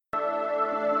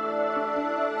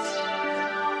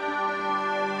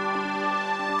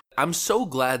I'm so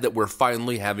glad that we're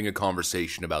finally having a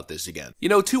conversation about this again. You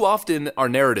know, too often our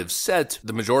narrative's set,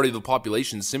 the majority of the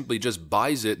population simply just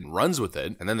buys it and runs with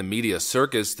it, and then the media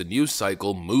circus, the news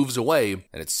cycle, moves away,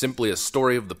 and it's simply a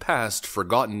story of the past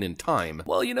forgotten in time.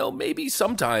 Well, you know, maybe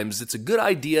sometimes it's a good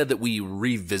idea that we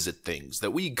revisit things,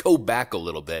 that we go back a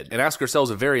little bit and ask ourselves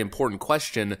a very important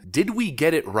question: did we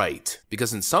get it right?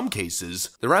 Because in some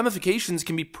cases, the ramifications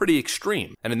can be pretty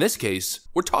extreme. And in this case,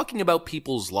 we're talking about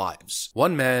people's lives.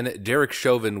 One man, Derek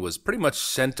Chauvin, was pretty much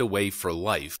sent away for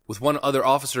life, with one other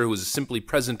officer who was simply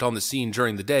present on the scene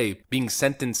during the day being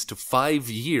sentenced to 5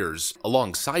 years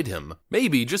alongside him.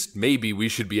 Maybe, just maybe, we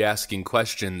should be asking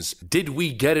questions: did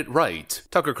we get it right?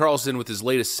 Tucker Carlson, with his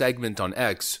latest segment on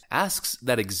X, asks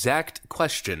that exact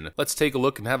question. Let's take a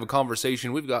look and have a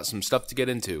conversation. We've got some stuff to get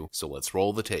into, so let's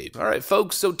roll the tape. Alright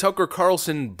folks, so Tucker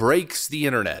Carlson breaks the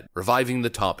internet, reviving the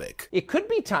topic. It could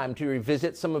be time to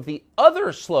revisit some of the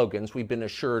other slogans we've been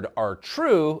assured are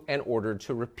true and ordered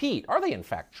to repeat. Are they in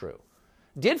fact true?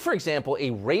 Did, for example,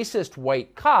 a racist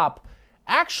white cop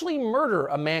actually murder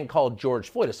a man called George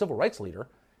Floyd, a civil rights leader,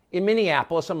 in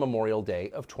Minneapolis on Memorial Day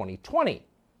of 2020?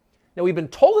 Now, we've been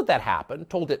told that happened,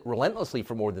 told it relentlessly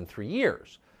for more than 3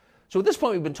 years. So at this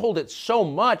point, we've been told it so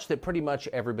much that pretty much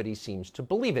everybody seems to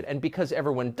believe it. And because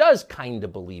everyone does kind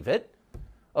of believe it,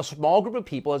 a small group of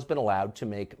people has been allowed to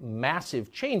make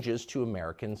massive changes to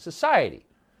American society.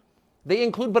 They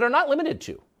include, but are not limited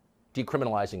to,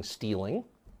 decriminalizing stealing,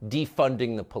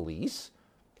 defunding the police,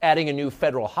 adding a new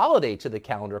federal holiday to the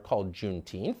calendar called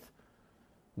Juneteenth,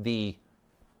 the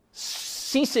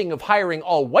ceasing of hiring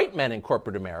all white men in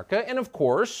corporate America, and of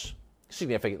course,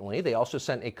 significantly, they also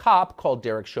sent a cop called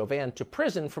Derek Chauvin to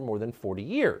prison for more than 40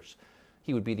 years.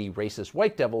 He would be the racist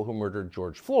white devil who murdered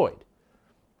George Floyd.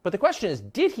 But the question is,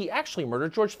 did he actually murder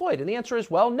George Floyd? And the answer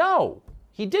is, well, no,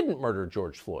 he didn't murder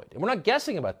George Floyd. And we're not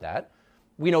guessing about that.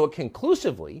 We know it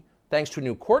conclusively, thanks to a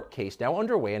new court case now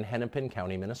underway in Hennepin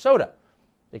County, Minnesota.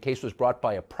 The case was brought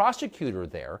by a prosecutor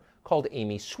there called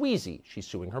Amy Sweezy. She's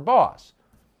suing her boss.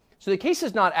 So the case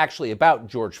is not actually about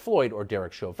George Floyd or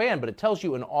Derek Chauvin, but it tells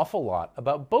you an awful lot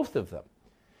about both of them.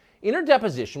 In her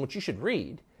deposition, which you should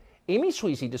read, Amy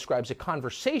Sweezy describes a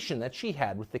conversation that she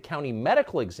had with the county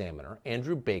medical examiner,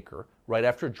 Andrew Baker, right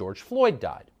after George Floyd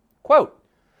died. Quote,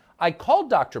 "I called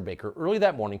Dr. Baker early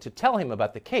that morning to tell him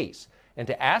about the case and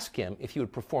to ask him if he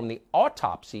would perform the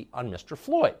autopsy on Mr.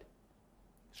 Floyd."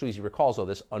 Sweezy recalls all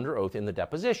this under oath in the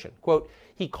deposition. Quote,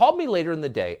 "He called me later in the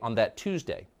day on that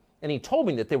Tuesday, and he told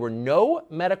me that there were no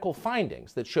medical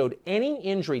findings that showed any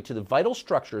injury to the vital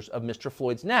structures of Mr.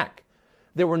 Floyd's neck.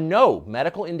 There were no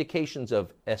medical indications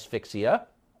of asphyxia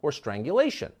or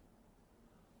strangulation."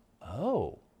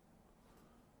 Oh.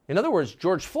 In other words,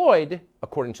 George Floyd,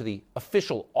 according to the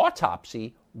official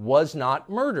autopsy, was not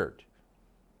murdered.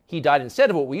 He died instead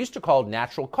of what we used to call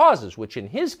natural causes, which in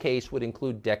his case would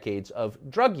include decades of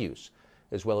drug use,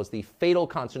 as well as the fatal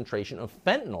concentration of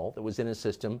fentanyl that was in his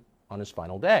system on his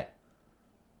final day.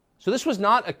 So this was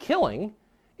not a killing.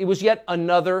 It was yet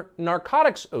another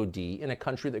narcotics OD in a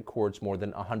country that records more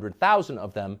than 100,000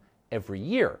 of them every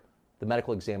year. The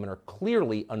medical examiner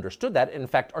clearly understood that and in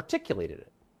fact articulated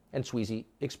it. And Sweezy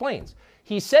explains.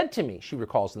 "He said to me," she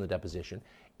recalls in the deposition,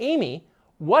 "Amy,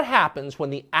 what happens when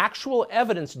the actual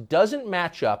evidence doesn't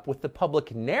match up with the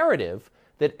public narrative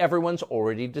that everyone's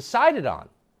already decided on?"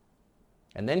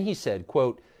 And then he said,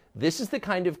 quote, "This is the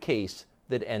kind of case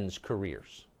that ends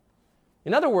careers."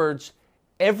 In other words,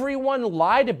 everyone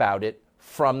lied about it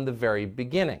from the very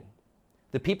beginning.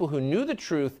 The people who knew the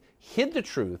truth hid the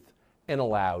truth and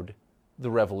allowed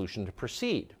the revolution to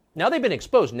proceed. Now they've been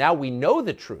exposed. Now we know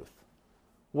the truth.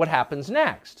 What happens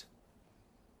next?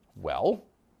 Well,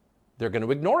 they're going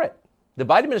to ignore it. The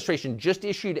Biden administration just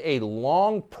issued a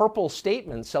long purple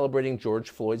statement celebrating George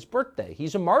Floyd's birthday.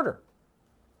 He's a martyr,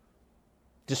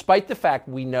 despite the fact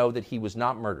we know that he was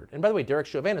not murdered. And by the way, Derek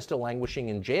Chauvin is still languishing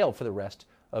in jail for the rest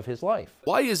of his life.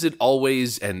 Why is it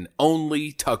always and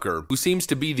only Tucker who seems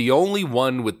to be the only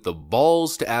one with the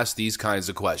balls to ask these kinds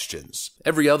of questions?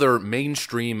 Every other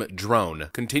mainstream drone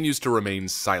continues to remain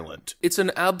silent. It's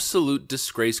an absolute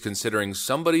disgrace considering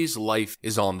somebody's life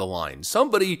is on the line.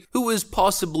 Somebody who is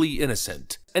possibly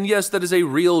innocent. And yes, that is a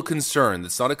real concern.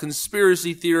 That's not a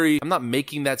conspiracy theory. I'm not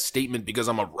making that statement because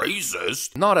I'm a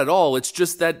racist. Not at all. It's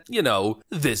just that,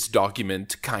 this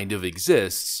document kind of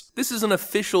exists. This is an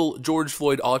official George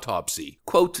Floyd autopsy.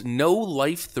 Quote, "No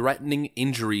life-threatening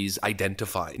injuries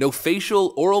identified. No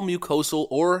facial, oral mucosal,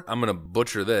 or, I'm gonna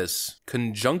butcher this,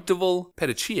 conjunctival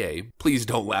petechiae. Please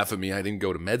don't laugh at me, I didn't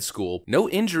go to med school. No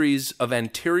injuries of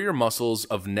anterior muscles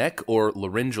of neck or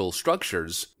laryngeal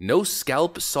structures. No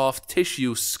scalp soft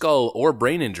tissue skull or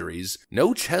brain injuries,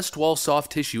 no chest wall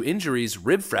soft tissue injuries,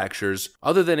 rib fractures,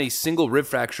 other than a single rib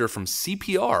fracture from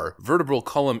CPR, vertebral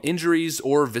column injuries,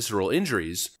 or visceral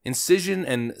injuries, incision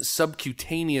and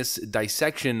subcutaneous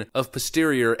dissection of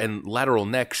posterior and lateral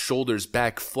neck, shoulders,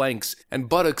 back, flanks, and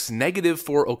buttocks negative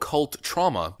for occult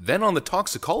trauma. Then on the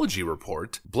toxicology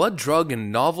report, blood, drug,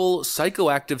 and novel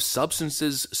psychoactive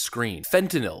substances screen.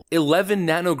 Fentanyl, 11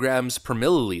 nanograms per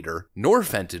milliliter.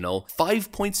 Norfentanyl,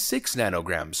 5.6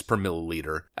 nanograms per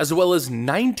milliliter. As well as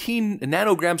 19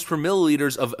 nanograms per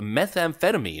milliliters of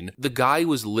methamphetamine. The guy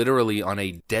was literally on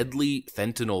a deadly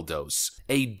fentanyl dose.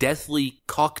 A deathly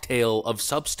cocktail of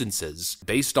substances.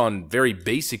 Based on very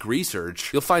basic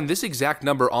research, you'll find this exact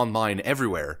number online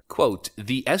everywhere. Quote,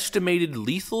 the estimated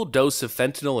lethal dose of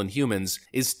fentanyl in humans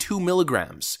is 2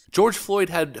 milligrams. George Floyd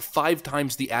had 5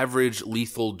 times the average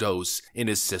lethal dose in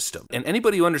his system. And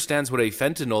anybody who understands what a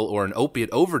fentanyl or an opiate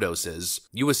overdose is,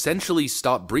 you essentially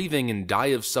stop breathing and die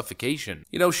of suffocation.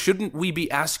 You know, shouldn't we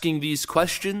be asking these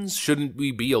questions? Shouldn't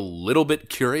we be a little bit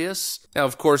curious? Now,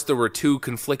 of course, there were 2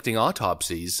 conflicting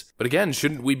autopsies, but again,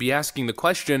 shouldn't we be asking the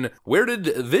question, where did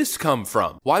this come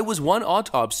from? Why was one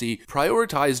autopsy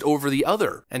prioritized over the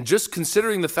other? And just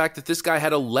considering the fact that this guy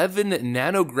had 11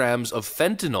 nanograms of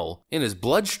fentanyl in his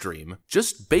bloodstream,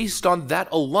 just based on that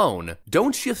alone,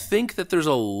 don't you think that there's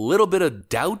a little bit of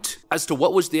doubt as to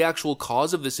what was the actual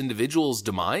cause of this individual's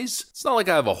demise? It's not like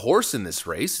I have a horse in this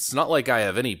race. It's not like I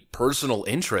have any personal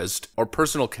interest or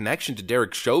personal connection to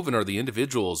Derek Chauvin or the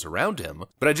individuals around him,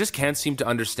 but I just can't seem to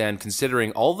understand,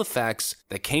 considering all the facts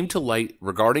that came to light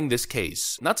regarding this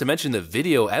case, not to mention the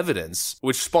video evidence,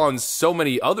 which spawns so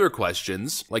many other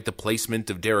questions, like the placement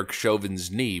of Derek Chauvin's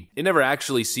knee. It never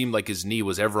actually seemed like his knee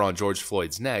was ever on George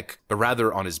Floyd's neck, but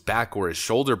rather on his back or his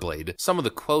shoulder blade. Some of the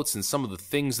quotes and some of the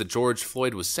things that George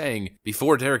Floyd was saying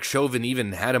before Derek Chauvin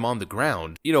even had him on the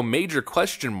ground. You know, major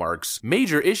question marks,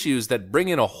 major issues that bring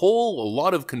in a whole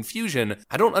lot of confusion.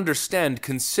 I don't understand,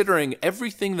 considering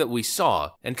everything that we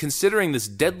saw, and considering this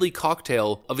deadly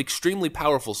cocktail of extremely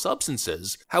powerful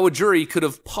substances, how a jury could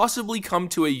have possibly come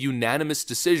to a unanimous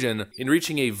decision in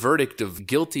reaching a verdict of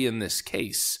guilty in this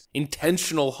case.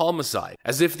 Intentional homicide,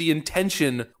 as if the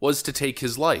intention was to take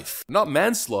his life. Not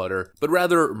manslaughter, but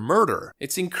rather murder.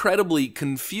 It's incredibly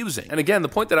confusing. And again, the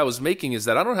point that I was making is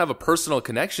that I don't have a personal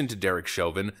connection to Derek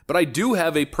Chauvin, but I do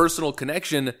have a personal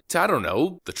connection to, I don't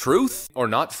know, the truth, or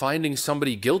not finding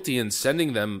somebody guilty and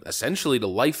sending them essentially to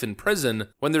life in prison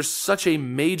when there's such a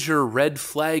major red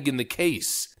flag in the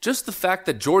case. Just the fact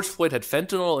that George Floyd had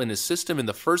fentanyl in his system in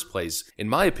the first place, in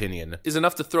my opinion, is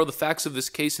enough to throw the facts of this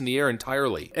case in the air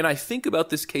entirely. And I think about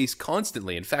this case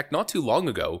constantly. In fact, not too long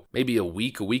ago, maybe a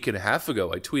week and a half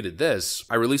ago, I tweeted this.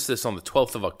 I released this on the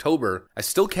 12th of October. I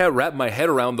still can't wrap my head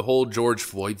around the whole George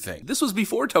Floyd thing. This was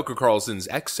before Tucker Carlson's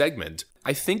X segment.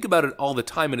 I think about it all the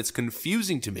time, and it's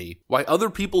confusing to me why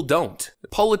other people don't.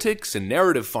 Politics and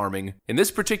narrative farming, in this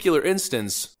particular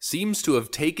instance, seems to have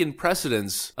taken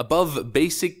precedence above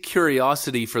basic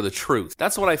curiosity for the truth.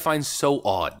 That's what I find so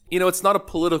odd. You know, it's not a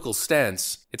political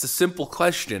stance. It's a simple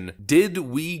question. Did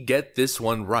we get this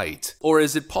one right? Or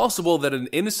is it possible that an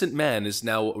innocent man is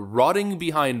now rotting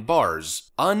behind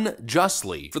bars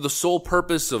unjustly for the sole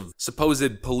purpose of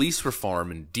supposed police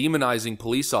reform and demonizing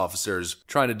police officers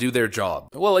trying to do their job?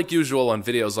 Well, like usual on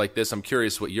videos like this, I'm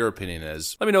curious what your opinion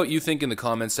is. Let me know what you think in the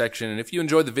comment section, and if you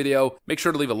enjoyed the video, make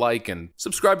sure to leave a like and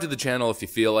subscribe to the channel if you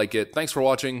feel like it. Thanks for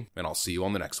watching, and I'll see you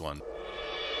on the next one.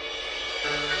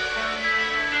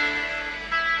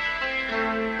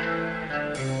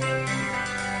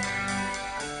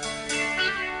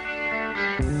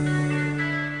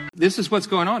 This is what's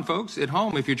going on, folks, at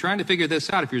home. If you're trying to figure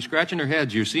this out, if you're scratching your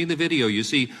heads, you see the video, you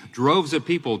see droves of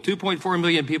people, 2.4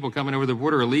 million people coming over the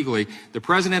border illegally, the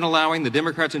president allowing, the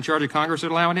Democrats in charge of Congress are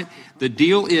allowing it. The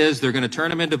deal is they're going to turn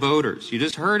them into voters. You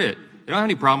just heard it. They don't have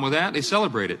any problem with that. They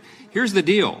celebrate it. Here's the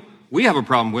deal. We have a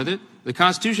problem with it. The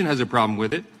Constitution has a problem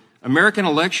with it. American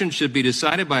elections should be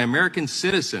decided by American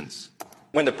citizens.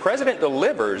 When the president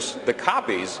delivers the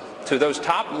copies to those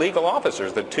top legal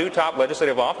officers, the 2 top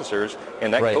legislative officers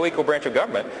in that co-equal branch of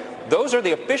government, those are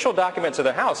the official documents of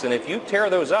the House. And if you tear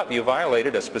those up, you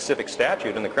violated a specific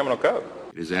statute in the criminal code.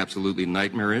 It is absolutely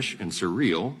nightmarish and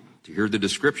surreal to hear the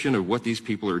description of what these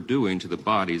people are doing to the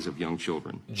bodies of young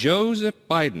children. Joseph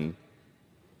Biden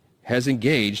has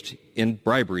engaged in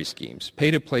bribery schemes,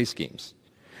 pay-to-play schemes.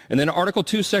 And then Article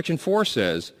 2, Section 4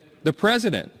 says, the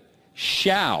president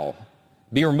shall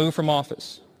be removed from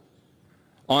office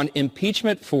on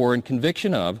impeachment for and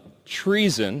conviction of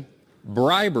treason,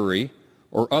 bribery,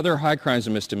 or other high crimes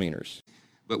and misdemeanors.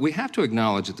 But we have to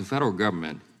acknowledge that the federal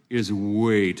government is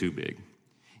way too big.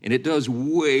 And it does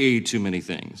way too many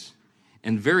things.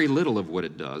 And very little of what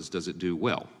it does it do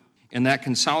well. And that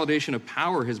consolidation of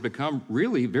power has become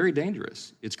really very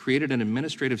dangerous. It's created an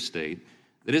administrative state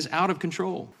that is out of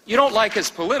control. You don't like his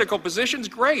political positions?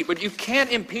 Great, but you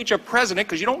can't impeach a president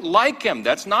because you don't like him.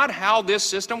 That's not how this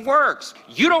system works.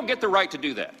 You don't get the right to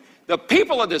do that. The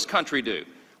people of this country do.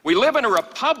 We live in a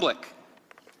republic.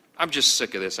 I'm just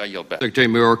sick of this. I yield back. Secretary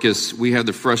Mayorkas, we have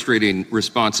the frustrating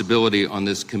responsibility on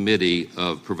this committee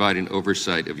of providing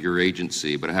oversight of your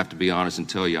agency, but I have to be honest and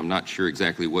tell you I'm not sure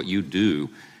exactly what you do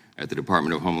at the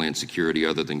Department of Homeland Security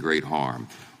other than great harm.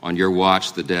 On your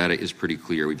watch, the data is pretty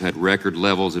clear. We've had record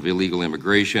levels of illegal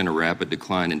immigration, a rapid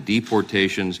decline in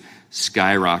deportations,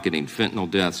 skyrocketing fentanyl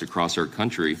deaths across our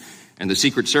country, and the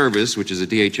Secret Service, which is a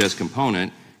DHS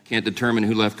component, can't determine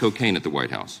who left cocaine at the White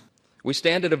House. We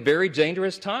stand at a very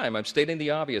dangerous time. I'm stating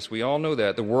the obvious. We all know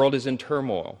that. The world is in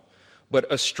turmoil.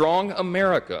 But a strong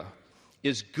America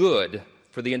is good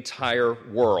for the entire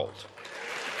world.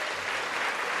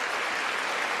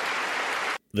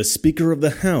 The Speaker of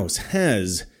the House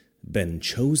has been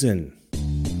chosen.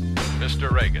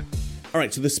 Mr. Reagan. All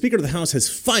right, so the Speaker of the House has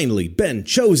finally been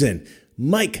chosen.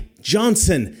 Mike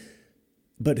Johnson.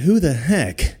 But who the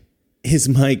heck is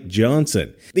Mike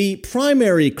Johnson? The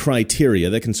primary criteria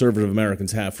that conservative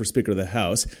Americans have for Speaker of the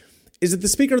House is that the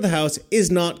Speaker of the House is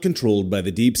not controlled by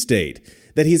the deep state,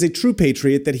 that he is a true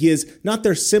patriot, that he is not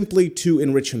there simply to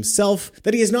enrich himself,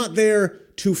 that he is not there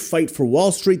to fight for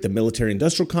Wall Street, the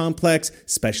military-industrial complex,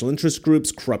 special interest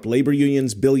groups, corrupt labor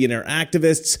unions, billionaire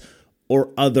activists, or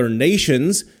other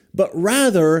nations, but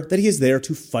rather that he is there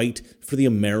to fight for the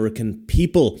American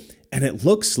people. And it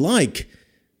looks like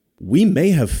we may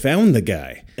have found the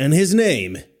guy, and his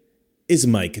name is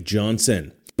Mike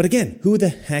Johnson. But again, who the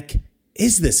heck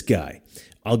is this guy?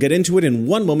 I'll get into it in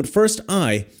one moment. First,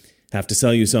 I have to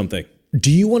sell you something. Do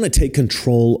you want to take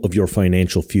control of your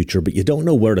financial future, but you don't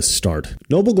know where to start?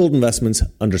 Noble Gold Investments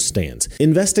understands.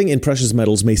 Investing in precious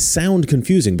metals may sound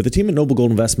confusing, but the team at Noble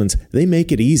Gold Investments, they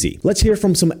make it easy. Let's hear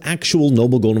from some actual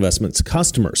Noble Gold Investments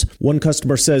customers. One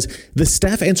customer says, the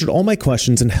staff answered all my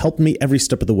questions and helped me every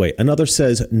step of the way. Another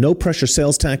says, no pressure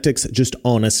sales tactics, just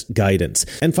honest guidance.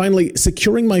 And finally,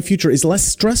 securing my future is less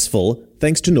stressful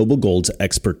thanks to Noble Gold's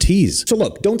expertise. So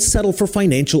look, don't settle for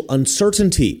financial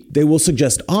uncertainty. They will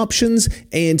suggest options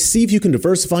and see if you can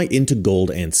diversify into gold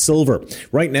and silver.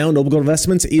 Right now, Noble Gold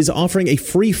Investments is offering a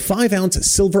free 5-ounce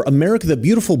silver America the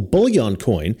Beautiful bullion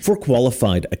coin for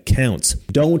qualified accounts.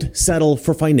 Don't settle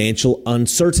for financial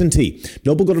uncertainty.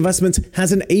 Noble Gold Investments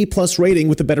has an A+ rating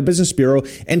with the Better Business Bureau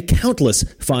and countless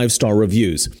 5-star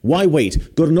reviews. Why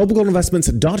wait? Go to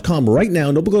noblegoldinvestments.com right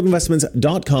now,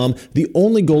 noblegoldinvestments.com, the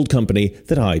only gold company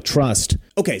that I trust.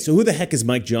 Okay, so who the heck is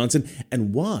Mike Johnson,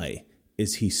 and why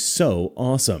is he so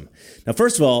awesome? Now,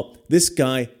 first of all, this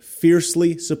guy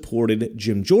fiercely supported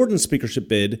Jim Jordan's speakership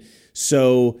bid,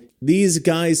 so these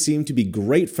guys seem to be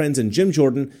great friends, and Jim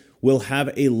Jordan will have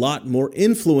a lot more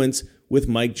influence with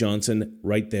Mike Johnson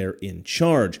right there in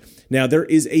charge. Now, there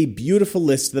is a beautiful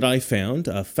list that I found,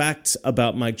 facts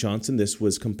about Mike Johnson. This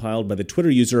was compiled by the Twitter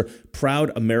user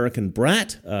Proud American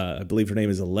Brat. I believe her name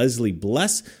is Leslie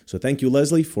Bless. So thank you,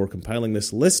 Leslie, for compiling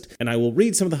this list. And I will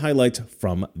read some of the highlights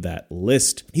from that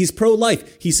list. He's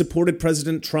pro-life. He supported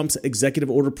President Trump's executive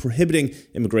order prohibiting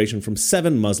immigration from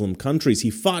 7 Muslim countries. He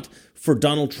fought for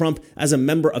Donald Trump as a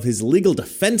member of his legal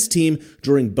defense team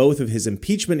during both of his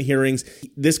impeachment hearings.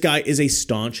 This guy is a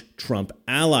staunch Trump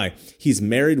ally. He's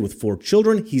married with 4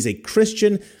 children. He's a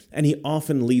Christian, and he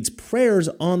often leads prayers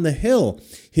on the Hill.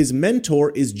 His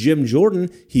mentor is Jim Jordan.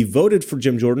 He voted for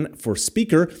Jim Jordan for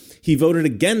Speaker. He voted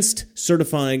against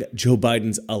certifying Joe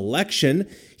Biden's election.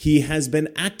 He has been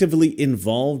actively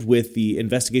involved with the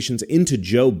investigations into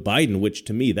Joe Biden, which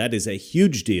to me, that is a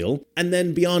huge deal. And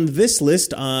then beyond this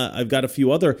list, I've got a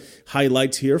few other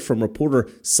highlights here from reporter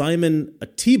Simon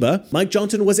Atiba. Mike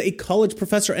Johnson was a college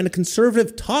professor and a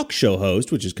conservative talk show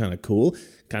host, which is kind of cool.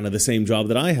 Kind of the same job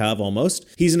that I have almost.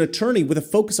 He's an attorney with a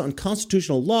focus on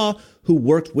constitutional law who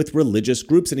worked with religious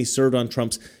groups, and he served on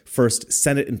Trump's first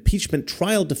Senate impeachment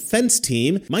trial defense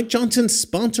team. Mike Johnson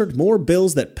sponsored more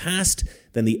bills that passed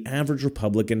than the average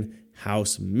Republican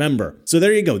House member. So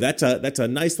there you go. That's a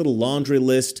nice little laundry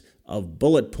list of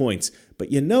bullet points.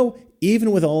 But you know,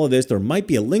 even with all of this, there might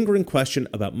be a lingering question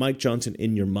about Mike Johnson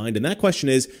in your mind. And that question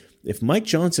is, if Mike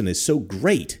Johnson is so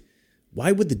great,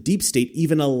 why would the deep state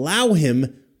even allow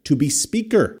him to be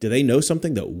speaker? Do they know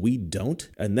something that we don't?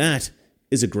 And that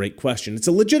is a great question. It's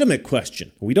a legitimate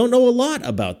question. We don't know a lot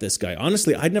about this guy.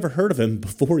 Honestly, I'd never heard of him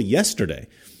before yesterday.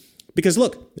 Because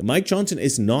look, Mike Johnson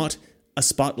is not a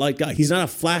spotlight guy. He's not a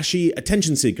flashy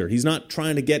attention seeker. He's not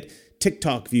trying to get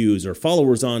TikTok views or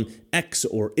followers on X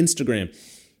or Instagram.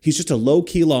 He's just a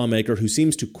low-key lawmaker who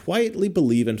seems to quietly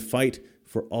believe and fight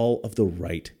for all of the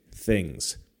right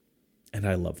things. And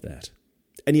I love that.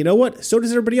 And you know what? So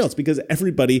does everybody else, because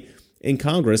everybody in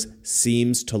Congress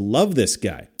seems to love this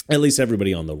guy. At least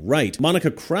everybody on the right.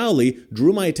 Monica Crowley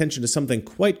drew my attention to something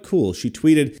quite cool. She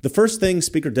tweeted, "The first thing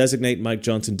Speaker-designate Mike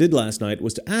Johnson did last night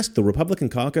was to ask the Republican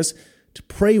caucus to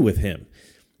pray with him.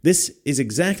 This is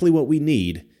exactly what we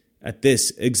need at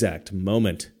this exact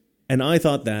moment." And I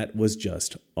thought that was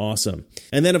just awesome.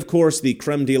 And then, of course, the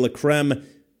creme de la creme,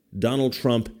 Donald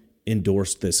Trump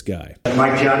endorsed this guy.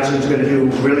 Mike Johnson's going to do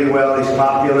really well. He's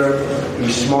popular.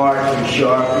 He's smart. He's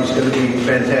sharp. He's going to be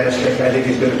fantastic. I think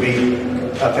he's going to be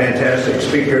a fantastic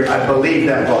speaker. I believe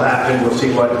that will happen. We'll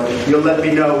see what... You'll let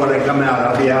me know when I come out.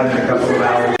 I'll be out in a couple of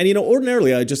hours. And,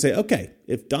 ordinarily I'd just say, okay,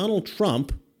 if Donald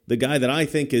Trump, the guy that I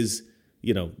think is,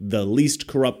 the least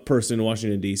corrupt person in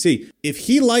Washington, D.C., if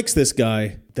he likes this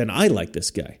guy, then I like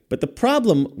this guy. But the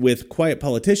problem with quiet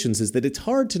politicians is that it's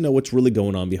hard to know what's really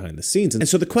going on behind the scenes. And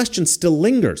so the question still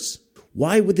lingers.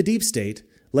 Why would the deep state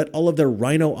let all of their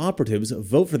rhino operatives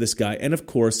vote for this guy? And of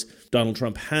course, Donald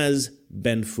Trump has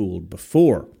been fooled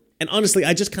before. And honestly,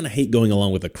 I just kind of hate going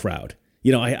along with the crowd.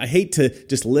 I hate to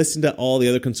just listen to all the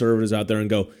other conservatives out there and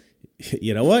go,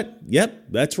 you know what? Yep,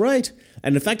 that's right.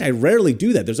 And in fact, I rarely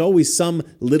do that. There's always some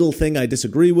little thing I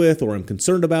disagree with or I'm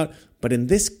concerned about. But in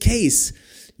this case,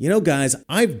 guys,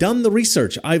 I've done the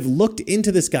research. I've looked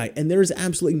into this guy, and there is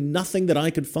absolutely nothing that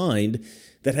I could find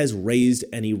that has raised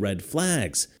any red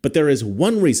flags. But there is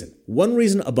one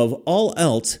reason above all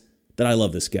else that I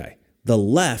love this guy. The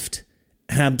left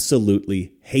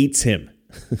absolutely hates him.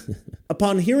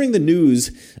 Upon hearing the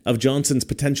news of Johnson's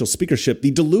potential speakership,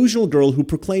 the delusional girl who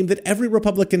proclaimed that every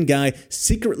Republican guy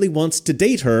secretly wants to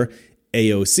date her,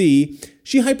 AOC,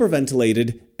 she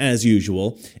hyperventilated as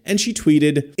usual, and she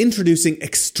tweeted, introducing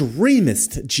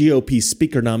extremist GOP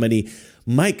speaker nominee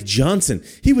Mike Johnson.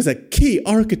 He was a key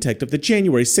architect of the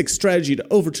January 6th strategy to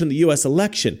overturn the U.S.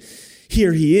 election.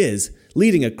 Here he is,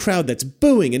 leading a crowd that's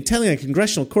booing and telling a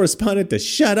congressional correspondent to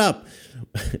shut up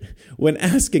when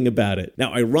asking about it.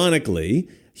 Now, ironically,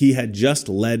 he had just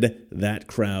led that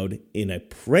crowd in a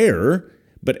prayer,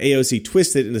 but AOC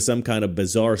twisted it into some kind of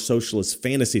bizarre socialist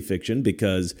fantasy fiction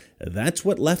because that's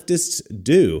what leftists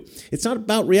do. It's not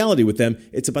about reality with them,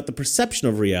 it's about the perception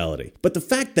of reality. But the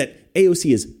fact that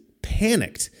AOC is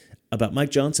panicked about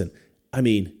Mike Johnson,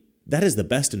 that is the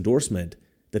best endorsement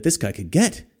that this guy could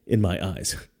get in my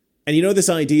eyes. And this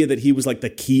idea that he was like the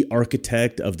key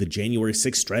architect of the January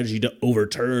 6th strategy to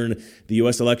overturn the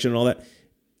U.S. election and all that,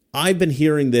 I've been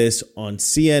hearing this on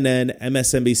CNN,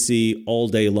 MSNBC all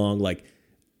day long. Like,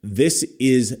 this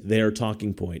is their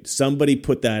talking point. Somebody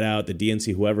put that out, the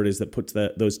DNC, whoever it is that puts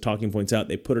those talking points out,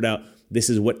 they put it out. This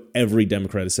is what every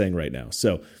Democrat is saying right now.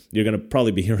 So you're going to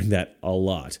probably be hearing that a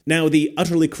lot. Now, the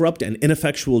utterly corrupt and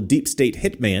ineffectual deep state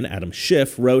hitman, Adam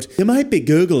Schiff, wrote, "You might be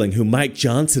Googling who Mike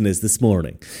Johnson is this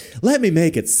morning. Let me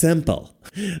make it simple."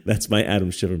 That's my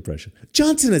Adam Schiff impression.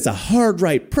 "Johnson is a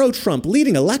hard-right, pro-Trump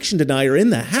leading election denier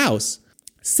in the House.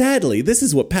 Sadly, this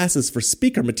is what passes for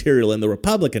speaker material in the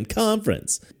Republican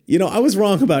conference." I was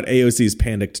wrong about AOC's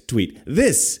panicked tweet.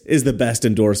 This is the best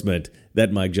endorsement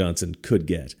that Mike Johnson could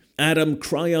get. Adam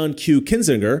Cryon Q.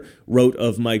 Kinzinger wrote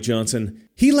of Mike Johnson,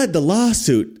 "He led the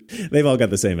lawsuit." They've all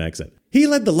got the same accent. "He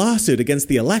led the lawsuit against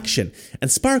the election and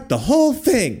sparked the whole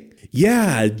thing.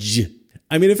 Yeah.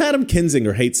 If Adam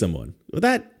Kinzinger hates someone,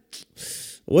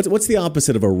 what's the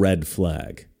opposite of a red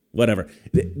flag? Whatever.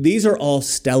 These are all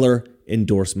stellar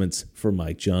endorsements for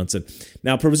Mike Johnson.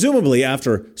 Now, presumably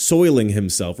after soiling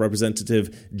himself,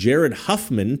 Representative Jared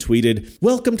Huffman tweeted,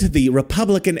 "Welcome to the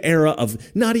Republican era of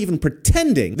not even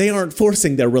pretending they aren't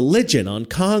forcing their religion on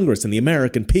Congress and the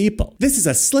American people. This is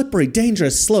a slippery,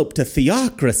 dangerous slope to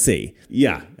theocracy."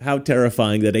 Yeah, how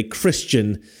terrifying that a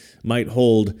Christian might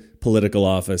hold political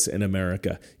office in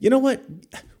America. You know what?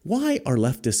 Why are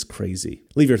leftists crazy?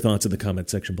 Leave your thoughts in the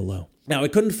comment section below. Now, I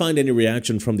couldn't find any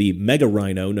reaction from the mega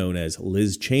rhino known as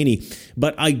Liz Cheney,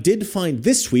 but I did find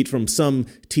this tweet from some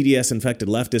TDS-infected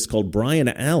leftist called Brian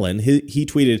Allen. He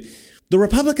tweeted, "The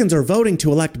Republicans are voting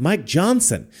to elect Mike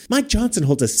Johnson. Mike Johnson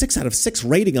holds a 6 out of 6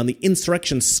 rating on the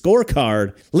insurrection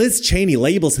scorecard. Liz Cheney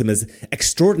labels him as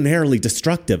extraordinarily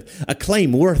destructive, a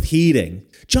claim worth heeding.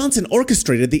 Johnson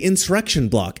orchestrated the insurrection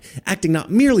bloc, acting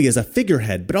not merely as a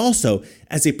figurehead, but also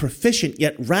as a proficient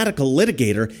yet radical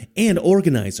litigator and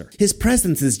organizer. His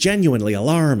presence is genuinely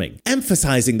alarming,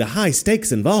 emphasizing the high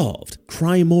stakes involved.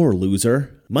 Cry more,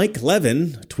 loser." Mike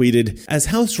Levin tweeted, "As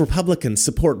House Republicans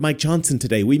support Mike Johnson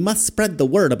today, we must spread the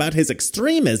word about his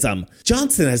extremism.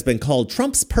 Johnson has been called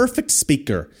Trump's perfect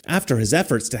speaker after his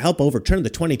efforts to help overturn the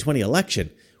 2020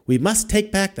 election. We must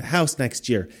take back the House next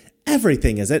year.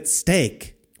 Everything is at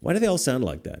stake." Why do they all sound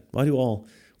like that? Why do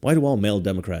all male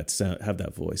Democrats have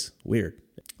that voice? Weird.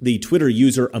 The Twitter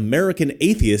user American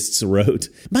Atheists wrote,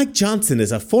 "Mike Johnson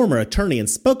is a former attorney and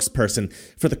spokesperson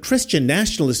for the Christian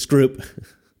nationalist group."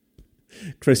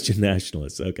 Christian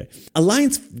nationalists, okay.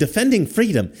 "Alliance Defending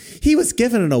Freedom. He was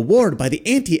given an award by the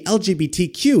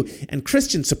anti-LGBTQ and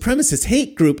Christian supremacist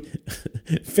hate group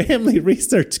Family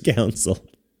Research Council."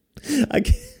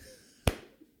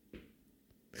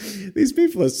 These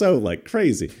people are so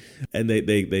crazy. And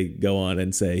they go on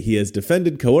and say he has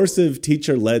defended coercive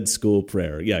teacher-led school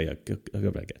prayer. Yeah, go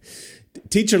back.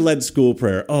 Teacher-led school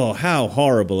prayer. Oh, how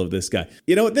horrible of this guy.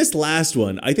 You know what? This last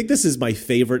one, I think this is my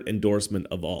favorite endorsement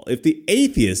of all. If the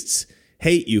atheists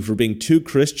hate you for being too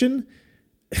Christian,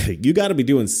 you got to be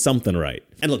doing something right.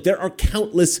 And look, there are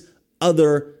countless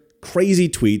other crazy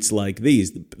tweets like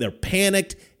these. They're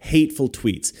panicked, hateful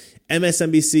tweets.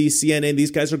 MSNBC, CNN,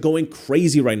 these guys are going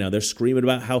crazy right now. They're screaming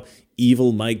about how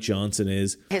evil Mike Johnson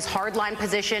is. His hardline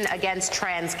position against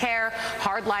trans care,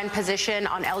 hardline position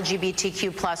on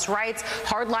LGBTQ plus rights,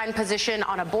 hardline position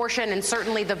on abortion, and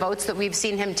certainly the votes that we've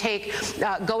seen him take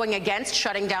going against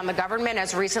shutting down the government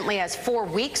as recently as 4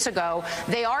 weeks ago.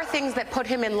 They are things that put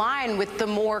him in line with the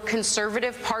more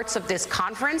conservative parts of this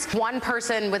conference. One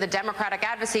person with a Democratic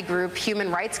advocacy group,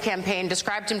 Human Rights Campaign,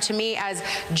 described him to me as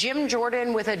Jim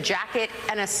Jordan with a jacket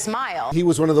and a smile. He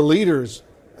was one of the leaders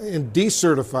in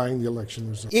decertifying the election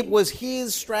results. It was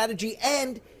his strategy,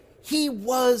 and he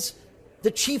was the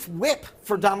chief whip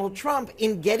for Donald Trump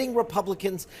in getting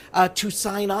Republicans to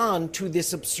sign on to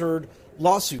this absurd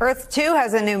lawsuit. Earth 2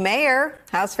 has a new mayor.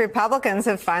 House Republicans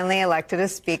have finally elected a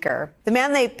speaker. The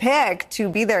man they picked to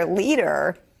be their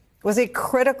leader was a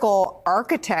critical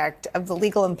architect of the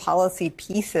legal and policy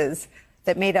pieces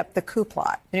that made up the coup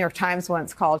plot. The New York Times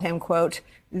once called him, quote,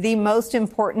 the most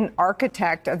important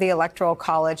architect of the Electoral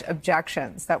College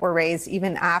objections that were raised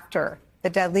even after the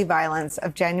deadly violence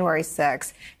of January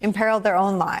 6 imperiled their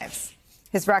own lives.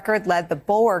 His record led the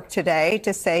Bulwark today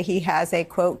to say he has a,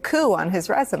 quote, coup on his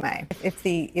resume. If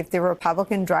the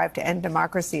Republican drive to end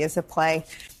democracy is a play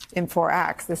in 4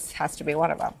 acts, this has to be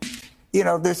one of them. You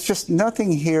know, there's just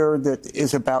nothing here that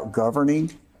is about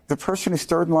governing. The person who's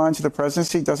third in line to the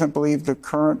presidency doesn't believe the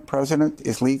current president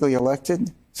is legally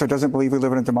elected, so doesn't believe we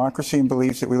live in a democracy and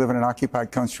believes that we live in an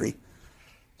occupied country.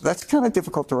 That's kind of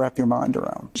difficult to wrap your mind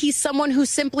around. He's someone who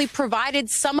simply provided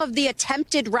some of the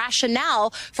attempted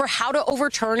rationale for how to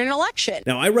overturn an election.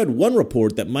 Now, I read one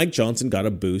report that Mike Johnson got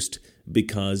a boost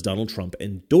because Donald Trump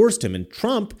endorsed him, and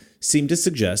Trump seemed to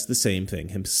suggest the same thing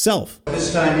himself.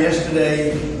 This time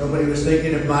yesterday, nobody was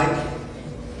thinking of Mike,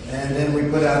 and then we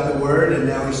put out the word, and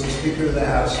now he's the Speaker of the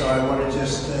House. So I want to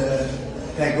just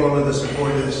thank all of the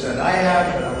supporters that I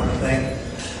have, and I want to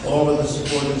thank all of the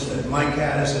supporters that Mike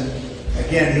has. And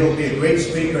again, he'll be a great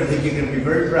speaker. I think you're going to be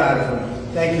very proud of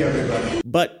him. Thank you, everybody.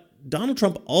 But Donald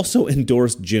Trump also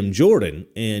endorsed Jim Jordan,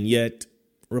 and yet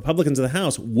Republicans in the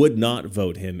House would not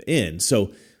vote him in.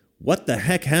 So what the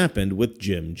heck happened with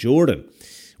Jim Jordan?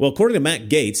 Well, according to Matt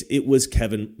Gaetz, it was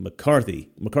Kevin McCarthy.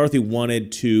 McCarthy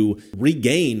wanted to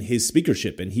regain his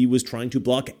speakership, and he was trying to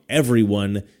block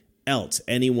anyone else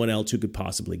who could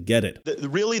possibly get it.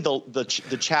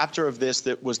 The chapter of this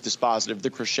that was dispositive, the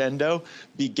crescendo,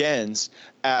 begins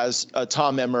as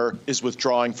Tom Emmer is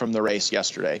withdrawing from the race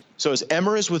yesterday. So as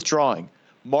Emmer is withdrawing,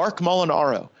 Mark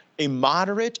Molinaro, a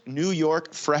moderate New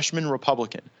York freshman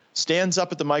Republican, stands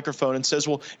up at the microphone and says,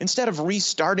 well, instead of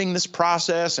restarting this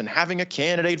process and having a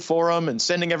candidate forum and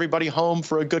sending everybody home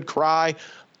for a good cry,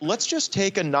 let's just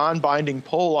take a non-binding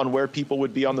poll on where people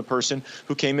would be on the person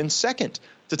who came in second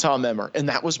to Tom Emmer, and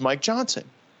that was Mike Johnson.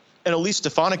 And Elise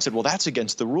Stefanik said, well, that's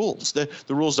against the rules. The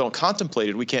rules don't contemplate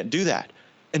it. We can't do that.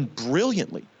 And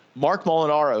brilliantly, Mark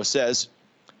Molinaro says,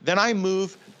 then I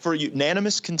move for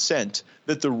unanimous consent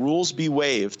that the rules be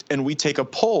waived and we take a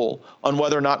poll on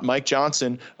whether or not Mike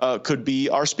Johnson could be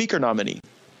our speaker nominee.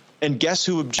 And guess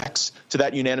who objects to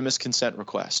that unanimous consent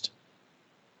request?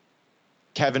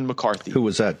 Kevin McCarthy. Who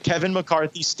was that? Kevin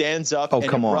McCarthy stands up and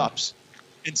erupts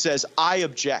and says, I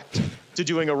object to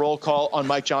doing a roll call on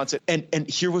Mike Johnson. And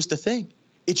here was the thing.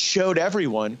 It showed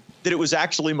everyone that it was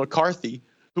actually McCarthy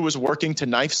who was working to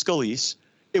knife Scalise.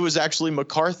 It was actually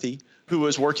McCarthy who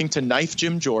was working to knife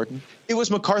Jim Jordan. It was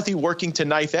McCarthy working to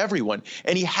knife everyone.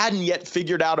 And he hadn't yet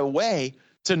figured out a way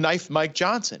to knife Mike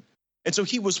Johnson. And so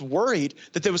he was worried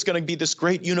that there was going to be this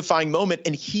great unifying moment,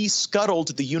 and he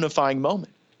scuttled the unifying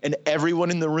moment. And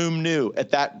everyone in the room knew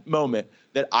at that moment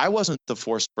that I wasn't the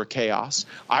force for chaos.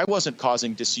 I wasn't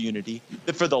causing disunity.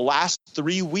 That for the last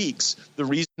 3 weeks, the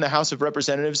reason the House of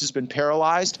Representatives has been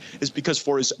paralyzed is because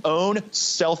for his own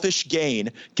selfish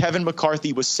gain, Kevin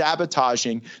McCarthy was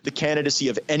sabotaging the candidacy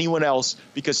of anyone else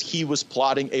because he was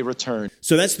plotting a return.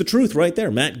 So that's the truth right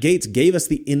there. Matt Gaetz gave us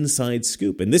the inside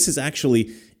scoop. And this is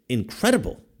actually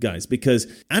incredible, guys, because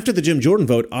after the Jim Jordan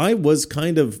vote, I was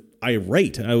kind of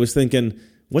irate. I was thinking,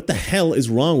 what the hell is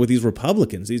wrong with these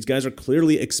Republicans? These guys are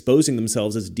clearly exposing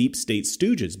themselves as deep state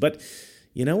stooges. But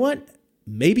you know what?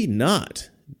 Maybe not.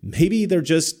 Maybe they're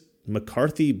just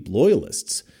McCarthy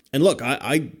loyalists. And look,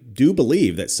 I do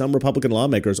believe that some Republican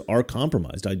lawmakers are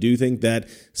compromised. I do think that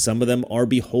some of them are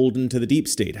beholden to the deep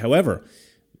state. However,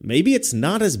 maybe it's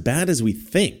not as bad as we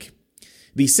think.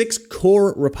 The 6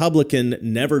 core Republican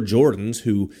Never Jordans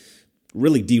who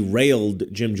really derailed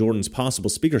Jim Jordan's possible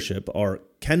speakership are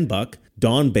Ken Buck,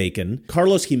 Don Bacon,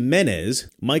 Carlos Jimenez,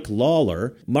 Mike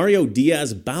Lawler, Mario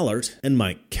Diaz-Balart, and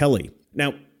Mike Kelly.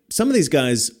 Now, some of these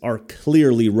guys are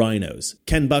clearly rhinos.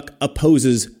 Ken Buck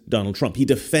opposes Donald Trump. He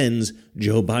defends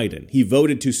Joe Biden. He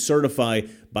voted to certify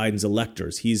Biden's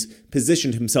electors. He's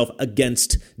positioned himself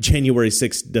against January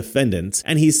 6th defendants,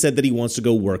 and he said that he wants to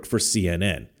go work for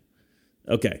CNN.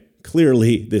 Okay.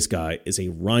 Clearly, this guy is a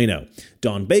rhino.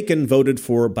 Don Bacon voted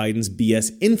for Biden's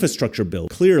BS infrastructure bill.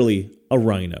 Clearly a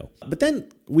rhino. But then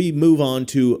we move on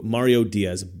to Mario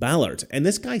Diaz-Balart, and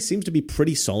this guy seems to be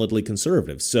pretty solidly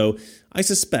conservative, so I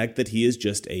suspect that he is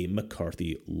just a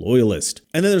McCarthy loyalist.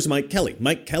 And then there's Mike Kelly.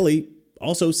 Mike Kelly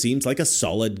also seems like a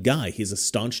solid guy. He's a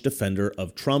staunch defender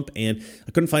of Trump, and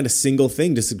I couldn't find a single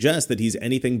thing to suggest that he's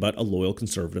anything but a loyal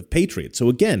conservative patriot. So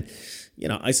again,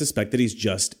 I suspect that he's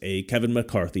just a Kevin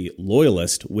McCarthy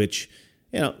loyalist, which,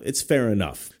 it's fair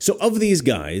enough. So of these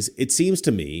guys, it seems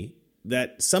to me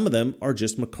that some of them are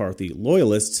just McCarthy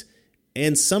loyalists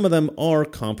and some of them are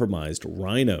compromised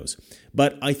rhinos.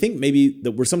 But I think maybe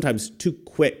that we're sometimes too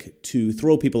quick to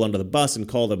throw people under the bus and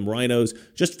call them rhinos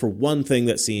just for one thing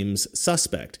that seems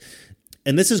suspect.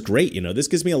 And this is great, this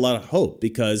gives me a lot of hope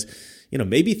because,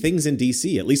 maybe things in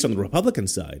D.C., at least on the Republican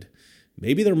side,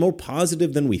 maybe they're more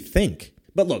positive than we think.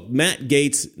 But look, Matt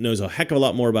Gaetz knows a heck of a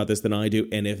lot more about this than I do.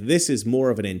 And if this is more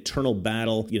of an internal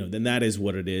battle, then that is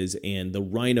what it is. And the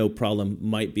rhino problem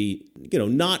might be,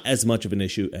 not as much of an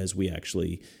issue as we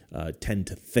actually tend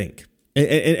to think.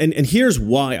 And here's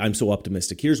why I'm so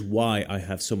optimistic. Here's why I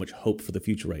have so much hope for the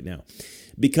future right now.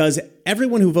 Because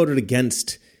everyone who voted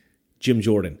against Jim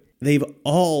Jordan, they've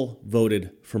all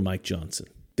voted for Mike Johnson.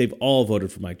 They've all voted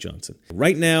for Mike Johnson.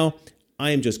 Right now,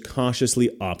 I am just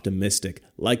cautiously optimistic.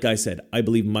 Like I said, I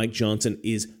believe Mike Johnson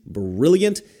is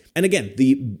brilliant. And again,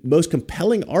 the most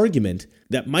compelling argument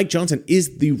that Mike Johnson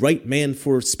is the right man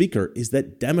for speaker is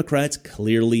that Democrats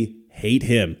clearly hate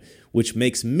him, which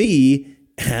makes me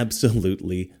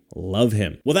absolutely love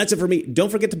him. Well, that's it for me. Don't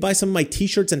forget to buy some of my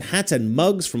t-shirts and hats and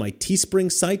mugs from my Teespring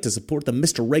site to support the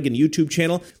Mr. Reagan YouTube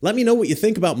channel. Let me know what you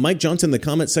think about Mike Johnson in the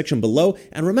comments section below.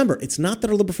 And remember, it's not that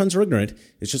our liberal friends are ignorant.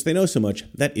 It's just they know so much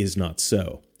that is not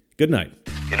so. Good night.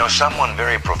 Someone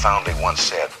very profoundly once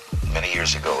said many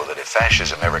years ago that if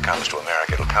fascism ever comes to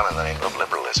America, it'll come in the name of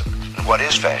liberalism. And what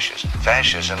is fascism?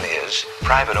 Fascism is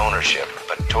private ownership,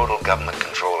 but total government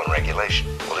control and regulation.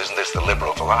 Well, isn't this the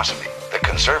liberal philosophy? The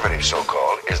conservative,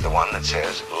 so-called, is the one that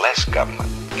says, less government,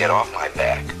 get off my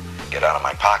back, get out of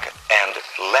my pocket, and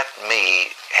let me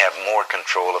have more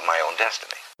control of my own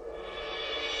destiny.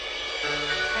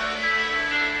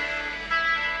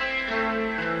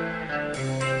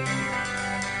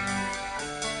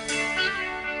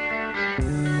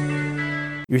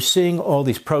 You're seeing all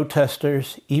these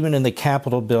protesters, even in the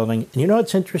Capitol building. And you know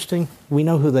what's interesting? We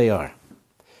know who they are.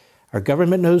 Our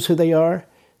government knows who they are.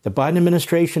 The Biden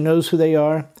administration knows who they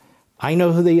are. I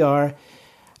know who they are.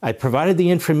 I provided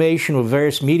the information with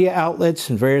various media outlets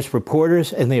and various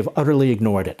reporters, and they have utterly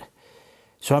ignored it.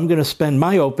 So I'm going to spend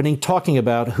my opening talking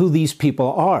about who these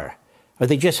people are. Are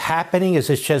they just happening? Is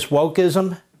this just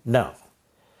wokeism? No.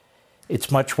 It's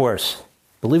much worse.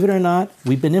 Believe it or not,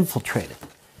 we've been infiltrated.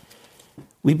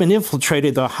 We've been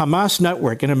infiltrated, the Hamas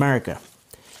network in America.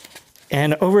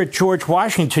 And over at George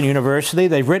Washington University,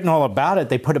 they've written all about it.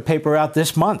 They put a paper out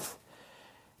this month.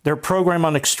 Their program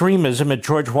on extremism at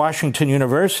George Washington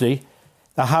University,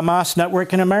 the Hamas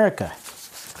network in America.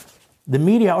 The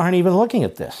media aren't even looking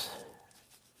at this.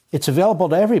 It's available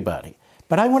to everybody.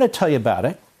 But I want to tell you about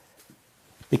it,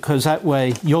 because that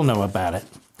way you'll know about it.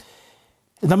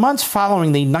 In the months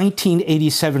following the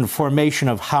 1987 formation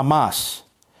of Hamas,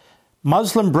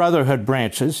 Muslim Brotherhood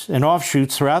branches and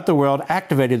offshoots throughout the world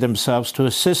activated themselves to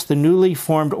assist the newly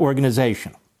formed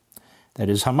organization, that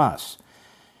is Hamas.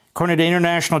 According to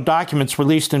international documents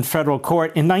released in federal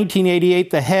court, in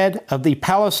 1988, the head of the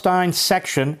Palestine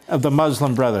section of the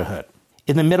Muslim Brotherhood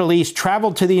in the Middle East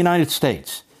traveled to the United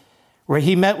States, where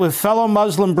he met with fellow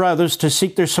Muslim brothers to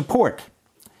seek their support.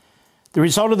 The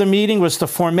result of the meeting was the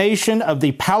formation of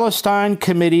the Palestine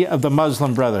Committee of the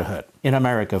Muslim Brotherhood, in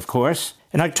America, of course.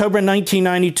 In October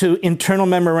 1992, internal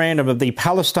memorandum of the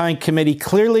Palestine Committee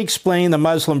clearly explained the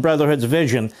Muslim Brotherhood's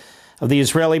vision of the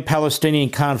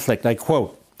Israeli-Palestinian conflict. I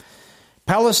quote,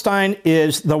 "Palestine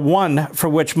is the one for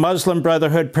which Muslim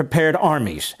Brotherhood prepared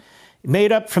armies,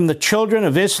 made up from the children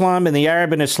of Islam and the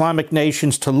Arab and Islamic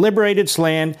nations to liberate its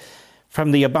land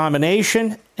from the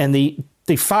abomination and the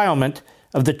defilement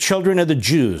of the children of the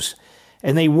Jews.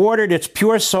 And they watered its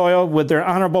pure soil with their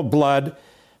honorable blood,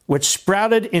 which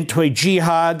sprouted into a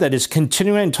jihad that is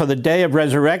continuing until the day of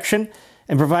resurrection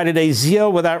and provided a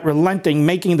zeal without relenting,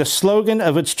 making the slogan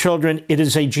of its children, 'It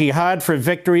is a jihad for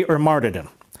victory or martyrdom.'"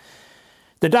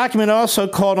 The document also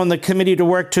called on the committee to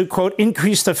work to, quote,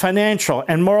 "increase the financial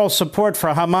and moral support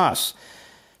for Hamas,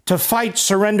 to fight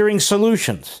surrendering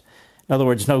solutions," in other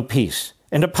words, no peace,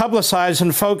 "and to publicize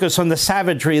and focus on the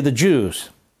savagery of the Jews."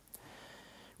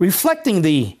 Reflecting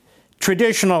the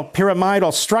traditional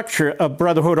pyramidal structure of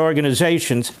Brotherhood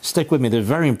organizations, stick with me, they're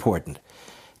very important.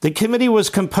 The committee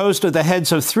was composed of the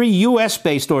heads of 3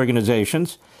 U.S.-based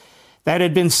organizations that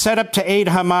had been set up to aid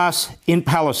Hamas in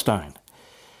Palestine.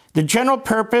 The General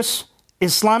Purpose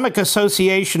Islamic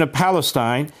Association of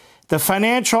Palestine, the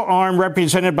financial arm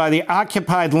represented by the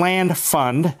Occupied Land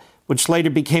Fund, which later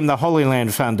became the Holy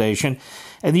Land Foundation,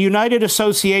 and the United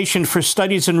Association for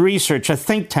Studies and Research, a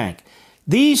think tank.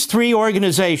 These 3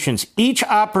 organizations, each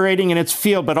operating in its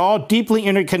field but all deeply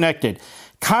interconnected,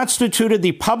 constituted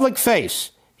the public face,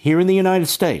 here in the United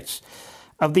States,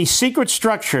 of the secret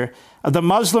structure of the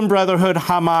Muslim Brotherhood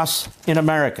Hamas in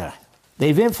America.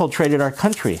 They've infiltrated our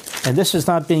country, and this is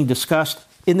not being discussed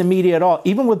in the media at all,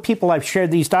 even with people I've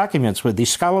shared these documents with, these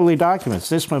scholarly documents,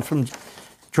 this one from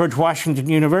George Washington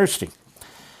University.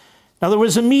 Now, there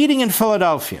was a meeting in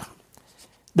Philadelphia.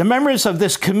 The members of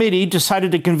this committee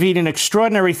decided to convene an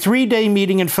extraordinary 3-day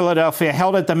meeting in Philadelphia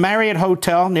held at the Marriott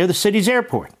Hotel near the city's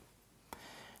airport.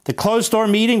 The closed-door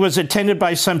meeting was attended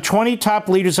by some 20 top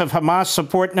leaders of Hamas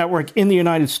support network in the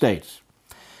United States.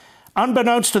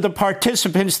 Unbeknownst to the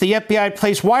participants, the FBI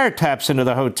placed wiretaps into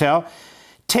the hotel,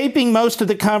 taping most of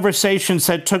the conversations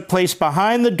that took place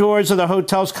behind the doors of the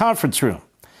hotel's conference room.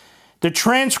 The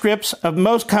transcripts of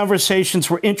most conversations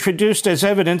were introduced as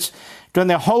evidence during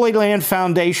the Holy Land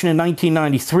Foundation in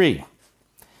 1993.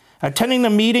 Attending the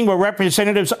meeting were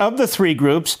representatives of the 3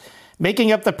 groups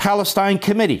making up the Palestine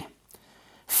Committee.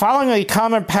 Following a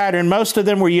common pattern, most of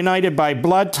them were united by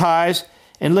blood ties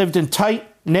and lived in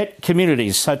tight-knit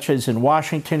communities, such as in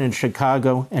Washington and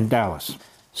Chicago and Dallas.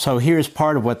 So here's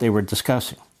part of what they were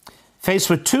discussing. Faced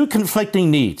with 2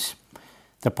 conflicting needs,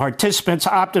 the participants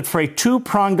opted for a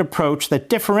 2-pronged approach that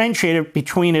differentiated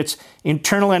between its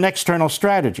internal and external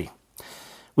strategy.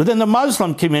 Within the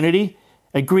Muslim community,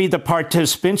 agreed the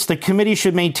participants, the committee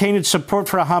should maintain its support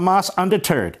for Hamas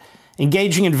undeterred,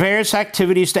 engaging in various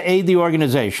activities to aid the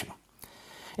organization.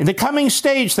 In the coming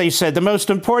stage, they said, the most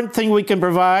important thing we can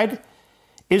provide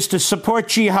is to support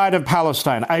jihad in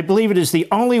Palestine. I believe it is the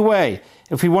only way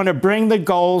if we want to bring the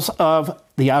goals of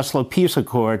the Oslo Peace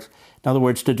Accords, in other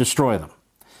words, to destroy them.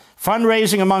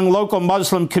 Fundraising among local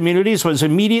Muslim communities was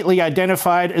immediately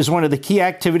identified as one of the key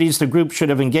activities the group should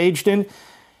have engaged in.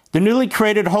 The newly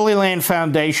created Holy Land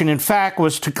Foundation, in fact,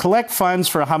 was to collect funds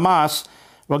for Hamas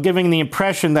while giving the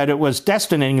impression that it was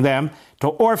destining them to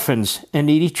orphans and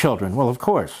needy children. Well, of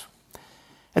course.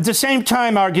 At the same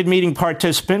time, argued meeting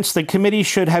participants, the committee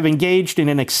should have engaged in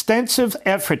an extensive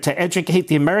effort to educate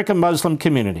the American Muslim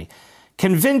community,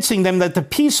 convincing them that the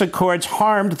peace accords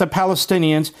harmed the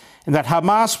Palestinians and that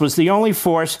Hamas was the only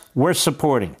force worth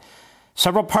supporting.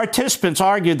 Several participants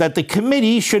argued that the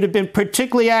committee should have been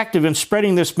particularly active in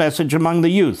spreading this message among the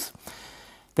youth.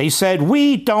 They said,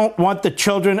 "We don't want the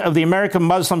children of the American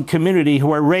Muslim community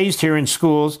who are raised here in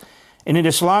schools and in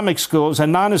Islamic schools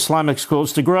and non-Islamic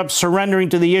schools to grow up surrendering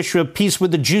to the issue of peace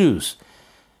with the Jews.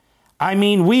 I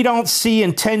mean, we don't see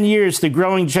in 10 years the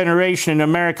growing generation in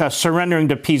America surrendering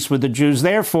to peace with the Jews.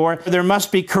 Therefore, there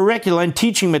must be curricula and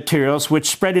teaching materials which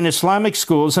spread in Islamic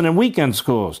schools and in weekend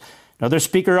schools." Another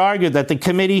speaker argued that the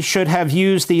committee should have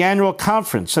used the annual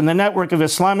conference and the network of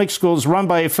Islamic schools run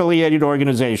by affiliated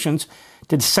organizations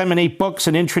to disseminate books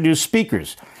and introduce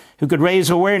speakers who could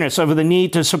raise awareness over the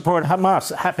need to support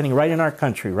Hamas, happening right in our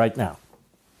country right now.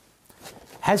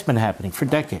 Has been happening for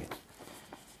decades.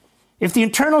 If the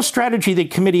internal strategy of the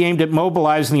committee aimed at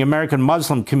mobilizing the American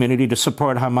Muslim community to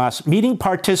support Hamas, meeting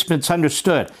participants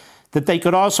understood that they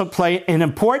could also play an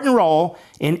important role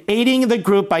in aiding the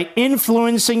group by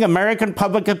influencing American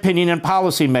public opinion and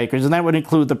policymakers, and that would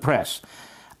include the press.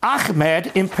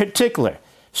 Ahmed, in particular,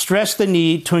 stressed the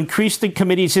need to increase the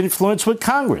committee's influence with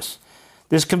Congress.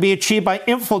 This can be achieved by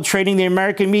infiltrating the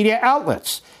American media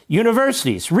outlets,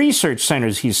 universities, research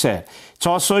centers, he said. It's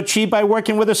also achieved by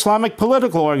working with Islamic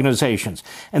political organizations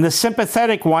and the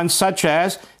sympathetic ones such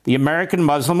as the American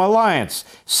Muslim Alliance,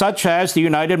 such as the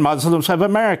United Muslims of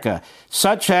America,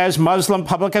 such as Muslim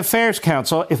Public Affairs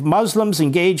Council. If Muslims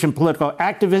engage in political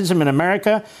activism in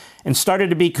America and started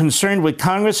to be concerned with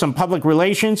Congress and public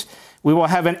relations, we will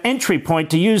have an entry point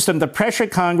to use them to pressure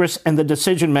Congress and the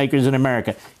decision makers in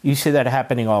America. You see that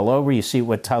happening all over. You see it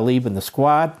with Tlaib and the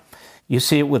Squad. You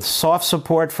see it with soft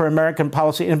support for American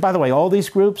policy. And by the way, all these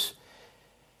groups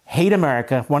hate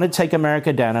America, want to take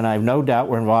America down, and I have no doubt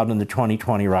we're involved in the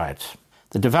 2020 riots.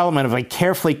 The development of a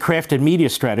carefully crafted media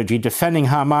strategy defending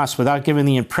Hamas without giving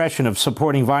the impression of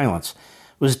supporting violence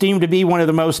was deemed to be one of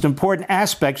the most important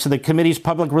aspects of the committee's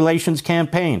public relations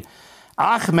campaign.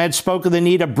 Ahmed spoke of the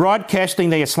need of broadcasting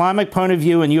the Islamic point of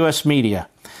view in U.S. media,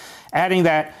 adding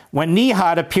that when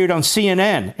Nihad appeared on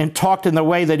CNN and talked in the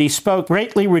way that he spoke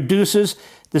greatly reduces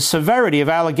the severity of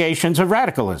allegations of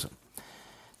radicalism.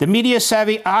 The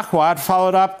media-savvy Ahwad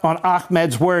followed up on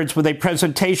Ahmed's words with a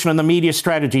presentation on the media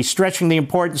strategy, stressing the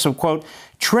importance of, quote,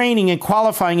 training and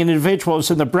qualifying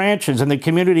individuals in the branches and the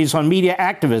communities on media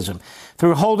activism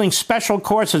through holding special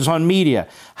courses on media,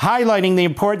 highlighting the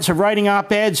importance of writing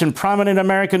op-eds in prominent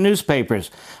American newspapers.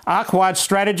 Ahwad's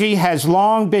strategy has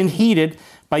long been heeded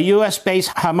by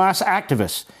U.S.-based Hamas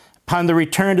activists upon the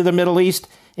return to the Middle East.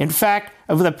 In fact,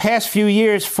 over the past few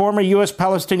years, former U.S.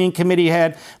 Palestinian Committee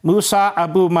head Musa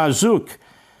Abu Marzouk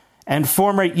and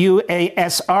former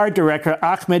UASR Director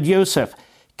Ahmed Youssef,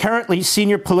 currently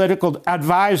senior political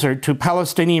advisor to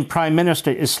Palestinian Prime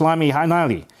Minister Islami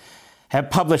Hanali, have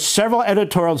published several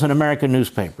editorials in American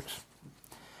newspapers.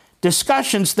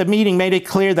 Discussions at the meeting made it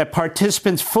clear that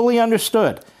participants fully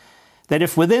understood that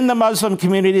if within the Muslim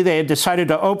community they had decided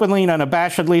to openly and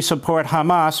unabashedly support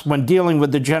Hamas when dealing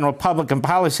with the general public and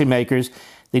policymakers,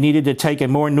 they needed to take a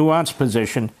more nuanced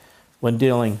position when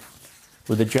dealing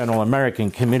with the general American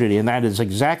community. And that is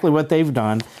exactly what they've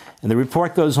done. And the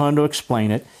report goes on to explain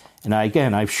it. And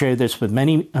I've shared this with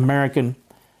many American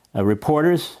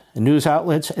reporters and news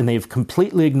outlets, and they've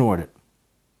completely ignored it.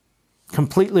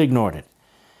 Completely ignored it.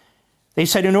 They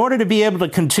said in order to be able to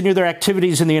continue their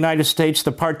activities in the United States,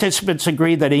 the participants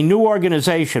agreed that a new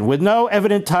organization with no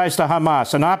evident ties to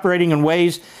Hamas and operating in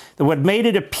ways that would have made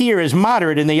it appear as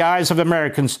moderate in the eyes of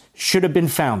Americans should have been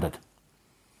founded.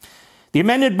 The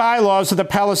amended bylaws of the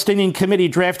Palestinian Committee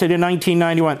drafted in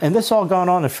 1991, and this all gone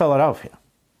on in Philadelphia,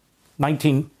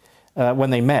 when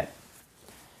they met.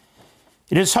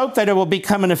 It is hoped that it will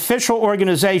become an official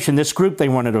organization, this group they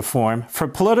wanted to form, for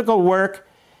political work,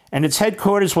 and its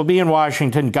headquarters will be in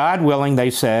Washington, God willing, they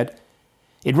said.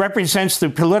 It represents the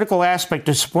political aspect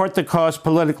to support the cause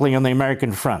politically on the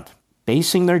American front.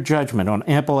 Basing their judgment on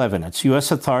ample evidence, U.S.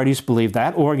 authorities believe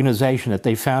that organization that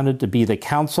they founded to be the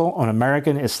Council on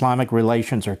American Islamic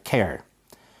Relations, or CAIR,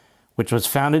 which was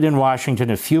founded in Washington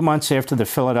a few months after the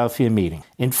Philadelphia meeting.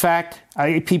 In fact,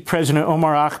 IAP President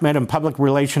Omar Ahmed and Public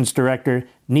Relations Director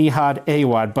Nihad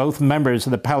Awad, both members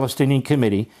of the Palestinian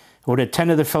Committee, who had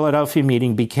attended the Philadelphia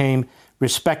meeting, became,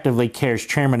 respectively, CAIR's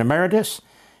Chairman Emeritus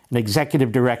and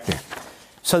Executive Director.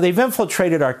 So they've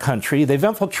infiltrated our country, they've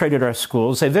infiltrated our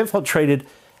schools, they've infiltrated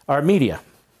our media.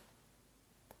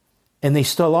 And they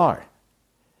still are.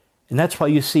 And that's why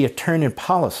you see a turn in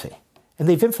policy. And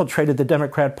they've infiltrated the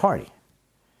Democrat Party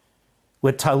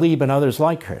with Tlaib and others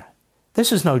like her.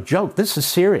 This is no joke. This is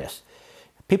serious.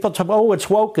 People talk, oh, it's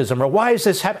wokeism, or why is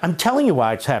this happening? I'm telling you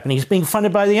why it's happening. It's being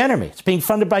funded by the enemy. It's being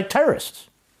funded by terrorists.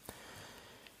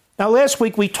 Now, last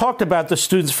week we talked about the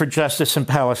Students for Justice in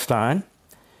Palestine.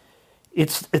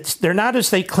 They're not, as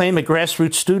they claim, a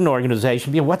grassroots student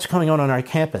organization. What's going on our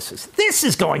campuses? This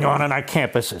is going on our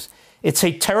campuses. It's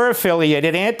a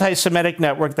terror-affiliated anti-Semitic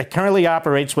network that currently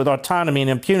operates with autonomy and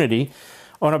impunity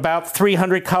on about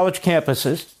 300 college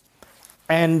campuses.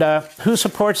 And who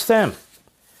supports them?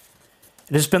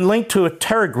 It has been linked to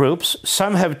terror groups.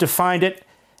 Some have defined it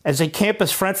as a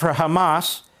campus front for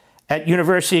Hamas at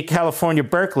University of California,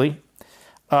 Berkeley.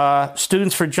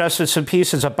 Students for Justice and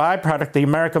Peace is a byproduct of the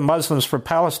American Muslims for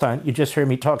Palestine. You just heard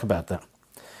me talk about them.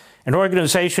 An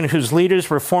organization whose leaders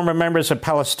were former members of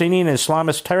Palestinian and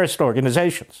Islamist terrorist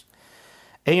organizations.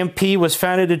 AMP was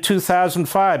founded in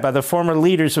 2005 by the former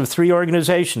leaders of 3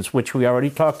 organizations, which we already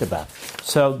talked about.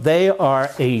 So they are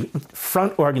a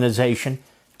front organization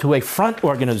to a front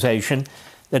organization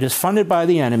that is funded by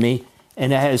the enemy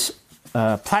and has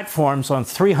platforms on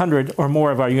 300 or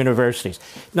more of our universities.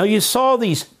 Now, you saw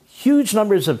these huge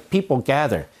numbers of people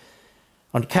gather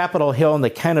on Capitol Hill in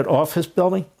the Kennett office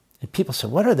building, and people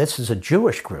said, what are this? Is a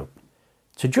Jewish group.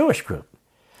 It's a Jewish group.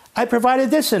 I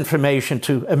provided this information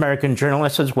to American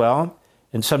journalists as well,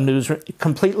 and some news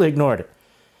completely ignored it.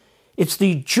 It's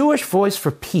the Jewish Voice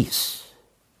for Peace.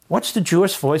 What's the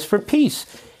Jewish Voice for Peace?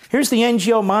 Here's the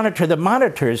NGO monitor that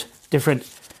monitors different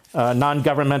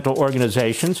non-governmental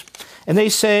organizations, and they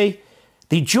say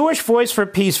the Jewish Voice for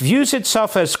Peace views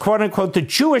itself as, quote-unquote, the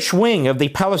Jewish wing of the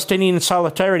Palestinian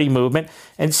Solidarity Movement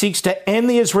and seeks to end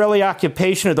the Israeli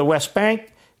occupation of the West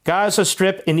Bank, Gaza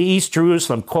Strip, and East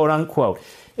Jerusalem, quote-unquote.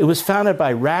 It was founded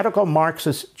by radical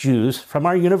Marxist Jews from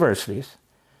our universities,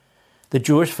 the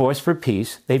Jewish Voice for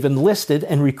Peace. They've enlisted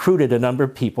and recruited a number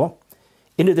of people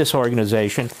into this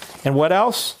organization. And what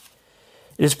else?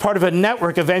 It is part of a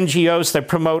network of NGOs that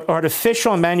promote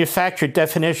artificial and manufactured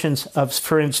definitions of,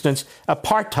 for instance,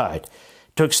 apartheid,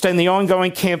 to extend the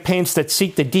ongoing campaigns that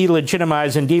seek to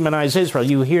delegitimize and demonize Israel.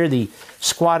 You hear the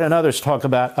Squad and others talk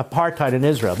about apartheid in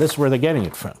Israel. This is where they're getting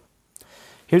it from.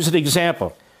 Here's an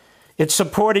example. It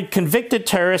supported convicted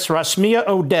terrorist Rasmia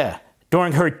Odeh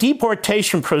during her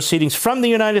deportation proceedings from the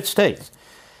United States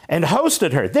and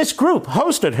hosted her, this group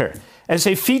hosted her, as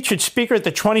a featured speaker at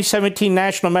the 2017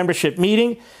 National Membership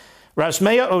Meeting.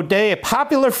 Rasmia Odeh, a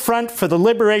Popular Front for the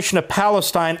Liberation of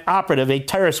Palestine operative, a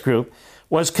terrorist group,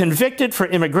 was convicted for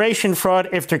immigration fraud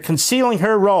after concealing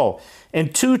her role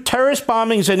in 2 terrorist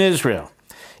bombings in Israel.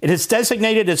 It is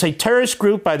designated as a terrorist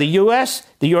group by the U.S.,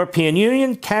 the European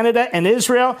Union, Canada, and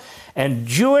Israel, and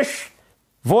Jewish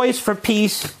Voice for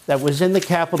Peace that was in the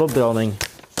Capitol building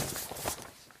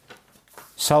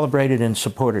celebrated and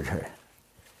supported her.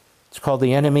 It's called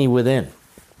The Enemy Within.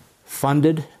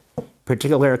 Funded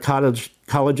particular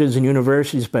colleges and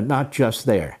universities, but not just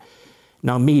there.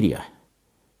 Now, media.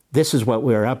 This is what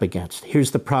we're up against.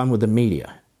 Here's the problem with the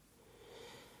media.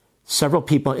 Several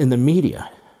people in the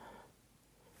media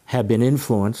have been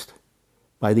influenced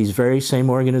by these very same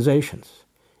organizations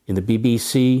in the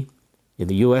BBC, in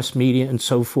the U.S. media, and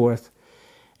so forth.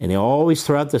 And they always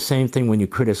throw out the same thing when you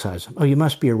criticize them. Oh, you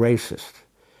must be a racist.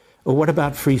 Or what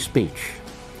about free speech?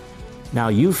 Now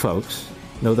you folks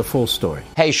know the full story.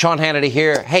 Hey, Sean Hannity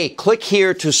here. Hey, click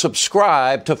here to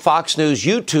subscribe to Fox News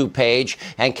YouTube page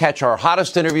and catch our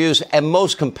hottest interviews and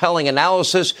most compelling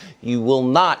analysis. You will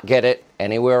not get it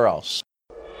anywhere else.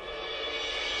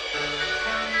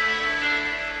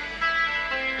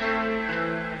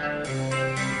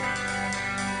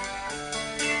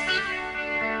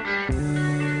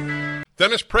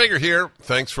 Dennis Prager here.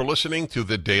 Thanks for listening to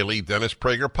the Daily Dennis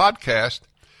Prager Podcast.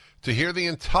 To hear the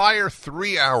entire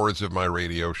 3 hours of my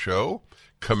radio show,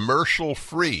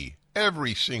 commercial-free,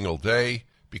 every single day,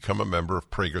 become a member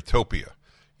of Pragertopia.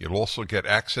 You'll also get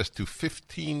access to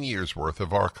 15 years' worth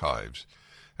of archives,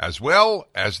 as well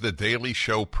as the daily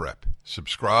show prep.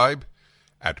 Subscribe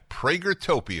at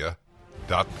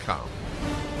Pragertopia.com.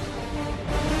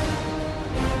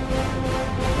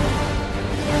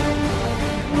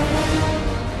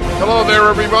 Hello there,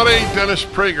 everybody. Dennis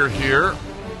Prager here.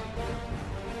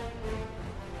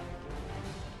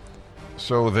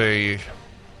 So they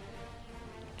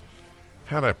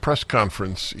had a press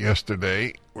conference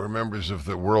yesterday where members of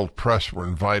the world press were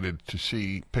invited to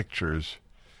see pictures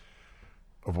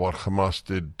of what Hamas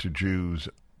did to Jews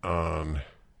on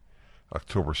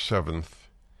October 7th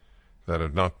that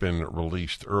had not been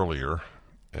released earlier.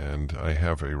 And I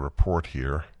have a report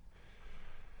here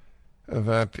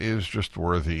that is just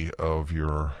worthy of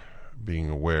your being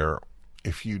aware.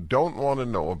 If you don't want to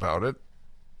know about it,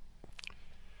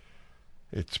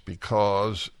 it's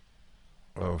because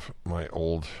of my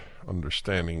old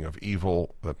understanding of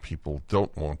evil that people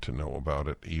don't want to know about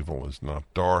it. Evil is not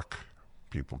dark.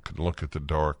 People can look at the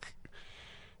dark.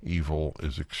 Evil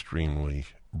is extremely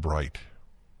bright.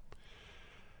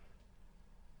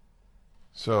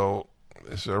 So,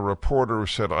 there's a reporter who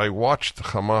said, I watched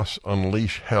Hamas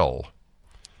unleash hell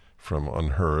from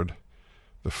Unheard.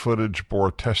 The footage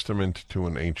bore testament to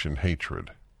an ancient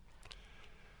hatred.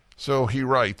 So he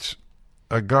writes,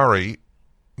 Agari,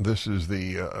 this is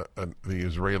the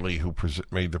Israeli who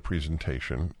made the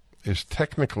presentation, is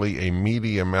technically a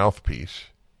media mouthpiece,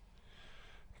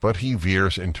 but he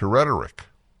veers into rhetoric.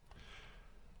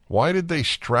 Why did they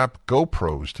strap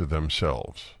GoPros to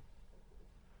themselves?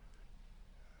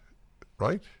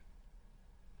 Right?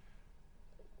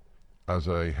 as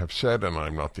I have said, and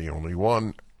I'm not the only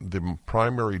one, the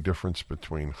primary difference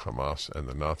between Hamas and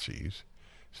the Nazis,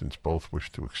 since both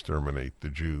wish to exterminate the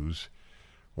Jews,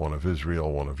 one of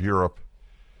Israel, one of Europe,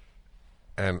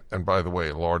 and by the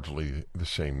way, largely the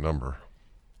same number.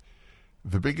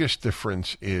 The biggest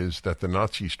difference is that the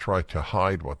Nazis tried to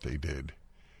hide what they did,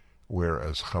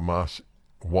 whereas Hamas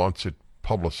wants it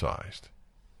publicized.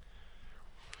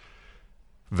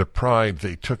 The pride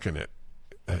they took in it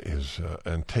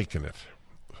and taken it.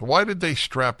 So why did they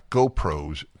strap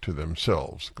GoPros to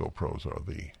themselves? GoPros are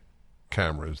the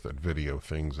cameras that video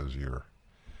things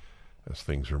as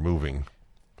things are moving.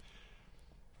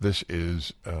 This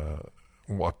is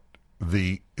what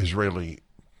the Israeli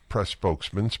press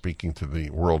spokesman speaking to the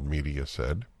world media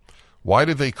said. Why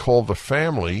did they call the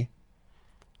family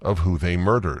of who they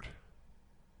murdered?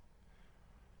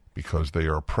 Because they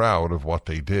are proud of what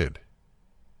they did.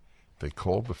 They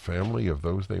called the family of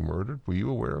those they murdered? Were you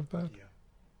aware of that? Yeah.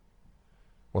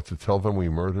 What, to tell them we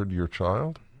murdered your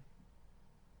child?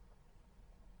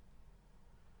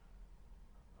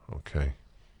 Okay.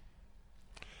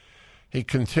 He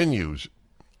continues,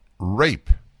 rape,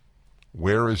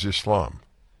 where is Islam?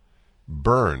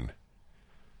 Burn,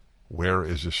 where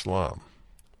is Islam?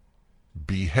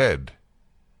 Behead,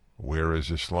 where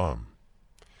is Islam?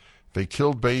 They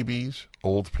killed babies,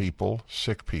 old people,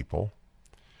 sick people.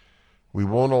 We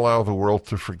won't allow the world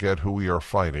to forget who we are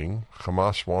fighting.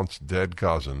 Hamas wants dead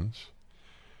Gazans.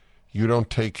 You don't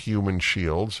take human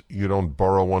shields. You don't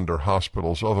burrow under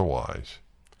hospitals otherwise.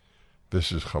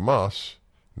 This is Hamas,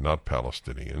 not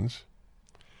Palestinians.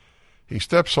 He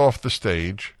steps off the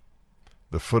stage.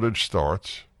 The footage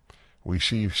starts. We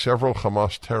see several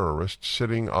Hamas terrorists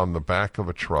sitting on the back of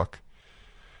a truck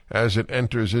as it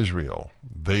enters Israel.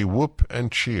 They whoop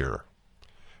and cheer.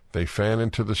 They fan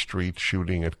into the street,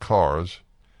 shooting at cars.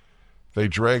 They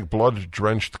drag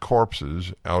blood-drenched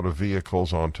corpses out of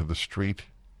vehicles onto the street.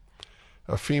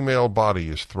 A female body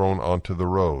is thrown onto the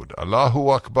road. Allahu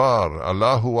Akbar,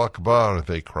 Allahu Akbar,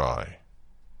 they cry.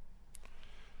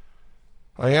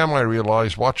 I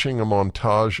realize, watching a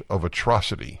montage of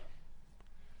atrocity.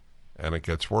 And it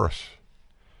gets worse.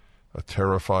 A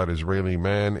terrified Israeli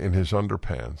man in his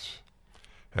underpants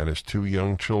and his two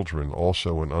young children,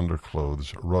 also in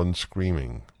underclothes, run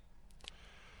screaming.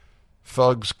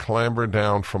 Thugs clamber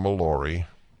down from a lorry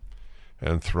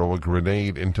and throw a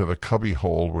grenade into the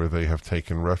cubbyhole where they have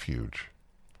taken refuge.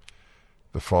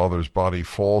 The father's body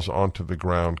falls onto the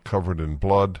ground covered in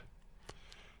blood.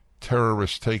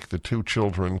 Terrorists take the two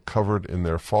children covered in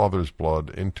their father's blood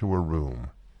into a room.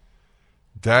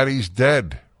 "Daddy's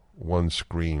dead," one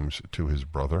screams to his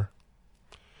brother.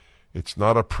 "It's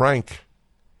not a prank.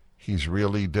 He's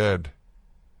really dead.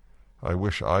 I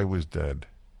wish I was dead.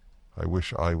 I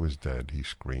wish I was dead," he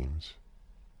screams.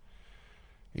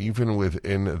 Even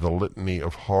within the litany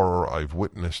of horror I've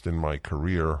witnessed in my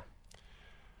career,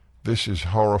 this is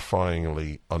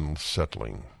horrifyingly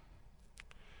unsettling.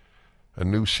 A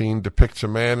new scene depicts a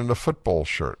man in a football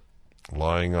shirt,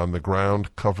 lying on the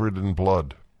ground covered in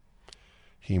blood.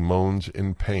 He moans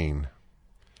in pain.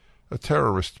 A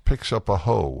terrorist picks up a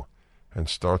hoe and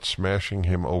starts smashing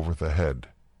him over the head,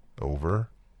 over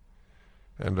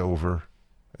and over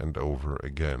and over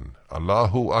again.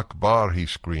 "Allahu Akbar," he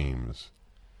screams,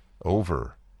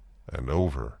 over and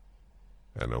over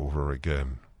and over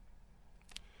again.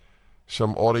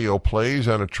 Some audio plays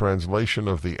and a translation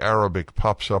of the Arabic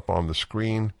pops up on the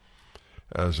screen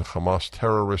as a Hamas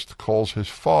terrorist calls his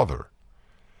father.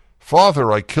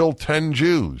 "Father, I killed 10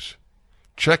 Jews.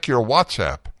 Check your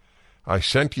WhatsApp. I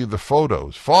sent you the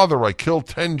photos. Father, I killed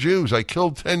 10 Jews. I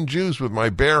killed 10 Jews with my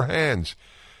bare hands.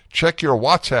 Check your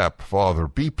WhatsApp, Father.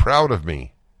 Be proud of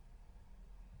me."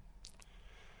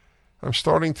 I'm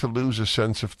starting to lose a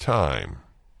sense of time.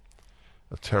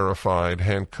 A terrified,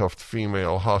 handcuffed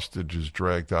female hostage is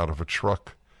dragged out of a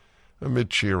truck amid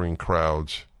cheering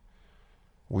crowds.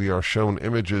 We are shown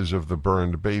images of the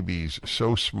burned babies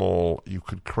so small you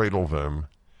could cradle them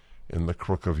in the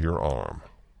crook of your arm.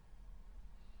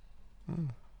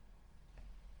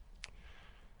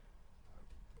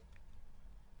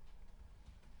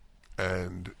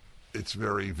 And it's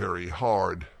very, very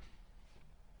hard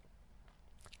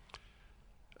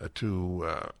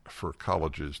for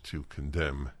colleges to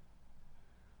condemn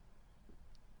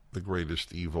the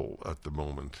greatest evil at the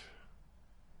moment.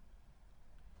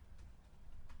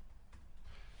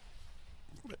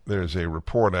 There's a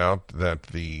report out that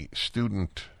the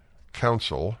student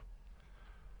council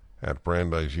at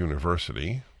Brandeis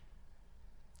University,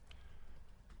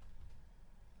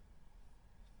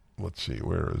 let's see,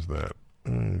 where is that?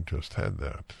 I just had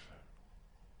that.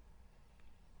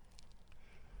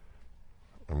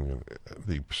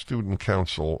 the student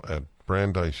council at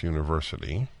Brandeis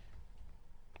University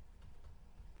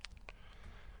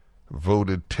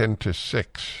voted 10-6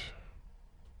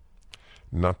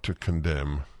 not to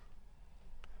condemn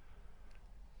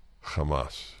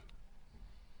Hamas.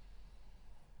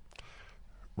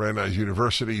 Brandeis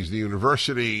University is the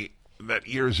university that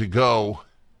years ago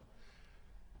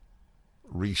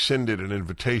rescinded an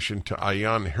invitation to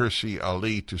Ayaan Hirsi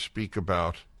Ali to speak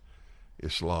about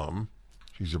Islam.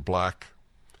 She's a black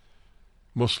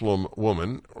Muslim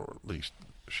woman, or at least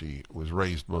she was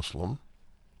raised Muslim,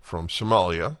 from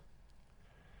Somalia,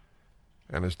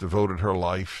 and has devoted her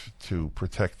life to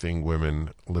protecting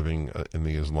women living in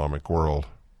the Islamic world.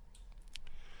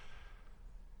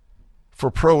 For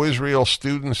pro-Israel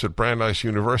students at Brandeis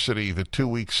University, the 2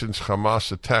 weeks since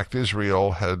Hamas attacked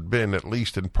Israel had been, at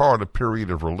least in part, a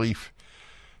period of relief.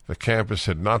 The campus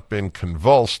had not been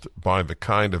convulsed by the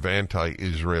kind of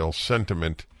anti-Israel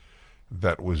sentiment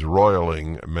that was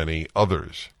roiling many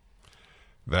others.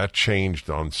 That changed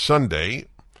on Sunday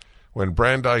when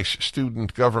Brandeis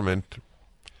student government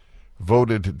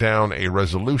voted down a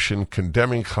resolution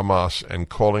condemning Hamas and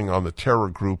calling on the terror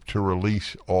group to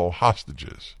release all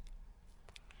hostages.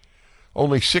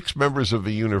 Only 6 members of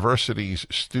the university's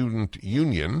student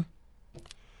union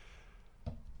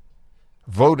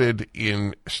voted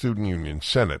in Student Union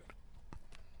Senate,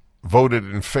 voted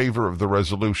in favor of the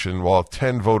resolution, while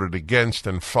 10 voted against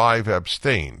and 5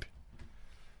 abstained.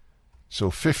 So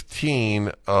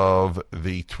 15 of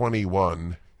the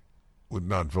 21 would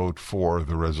not vote for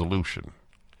the resolution.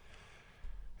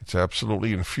 It's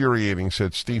absolutely infuriating,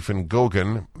 said Stephen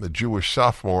Gogan, the Jewish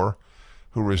sophomore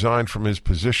who resigned from his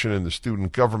position in the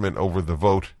student government over the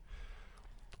vote.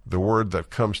 The word that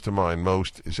comes to mind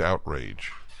most is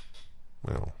outrage.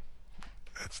 Well,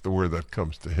 that's the word that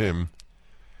comes to him.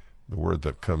 The word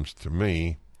that comes to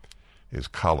me is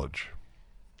college.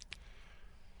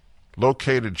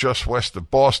 Located just west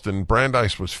of Boston,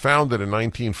 Brandeis was founded in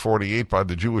 1948 by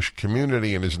the Jewish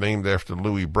community and is named after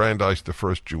Louis Brandeis, the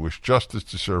first Jewish justice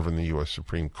to serve in the U.S.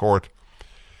 Supreme Court.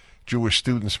 Jewish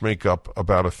students make up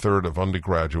about a third of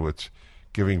undergraduates,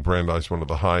 giving Brandeis one of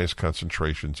the highest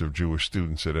concentrations of Jewish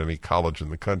students at any college in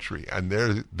the country. And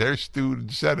their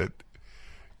student senate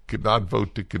could not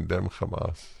vote to condemn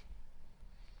Hamas.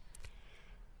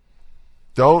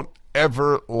 Don't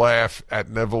ever laugh at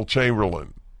Neville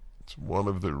Chamberlain. It's one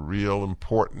of the real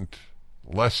important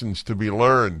lessons to be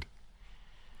learned.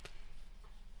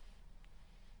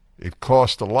 It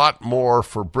cost a lot more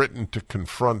for Britain to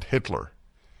confront Hitler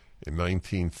in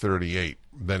 1938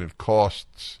 than it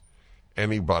costs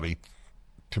anybody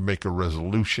to make a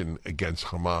resolution against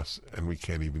Hamas, and we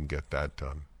can't even get that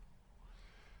done.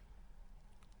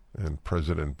 And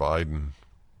President Biden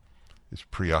is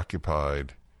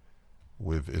preoccupied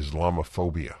with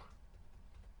Islamophobia.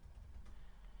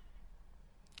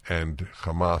 And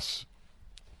Hamas,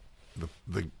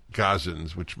 the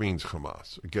Gazans, which means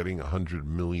Hamas, are getting $100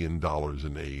 million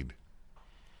in aid.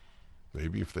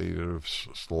 Maybe if they had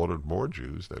slaughtered more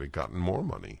Jews, they'd have gotten more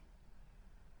money.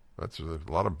 That's a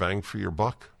lot of bang for your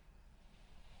buck.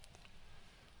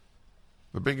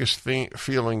 The biggest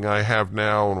feeling I have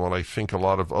now, and what I think a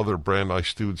lot of other Brandeis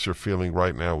students are feeling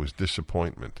right now, is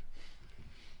disappointment.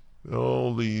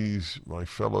 All these, my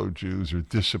fellow Jews, are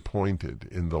disappointed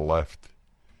in the left.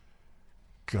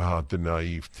 God, the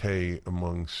naivete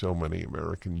among so many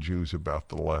American Jews about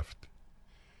the left.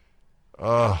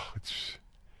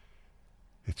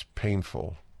 It's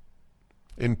painful.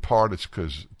 In part, it's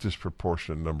because a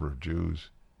disproportionate number of Jews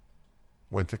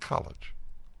went to college.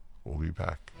 We'll be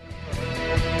back.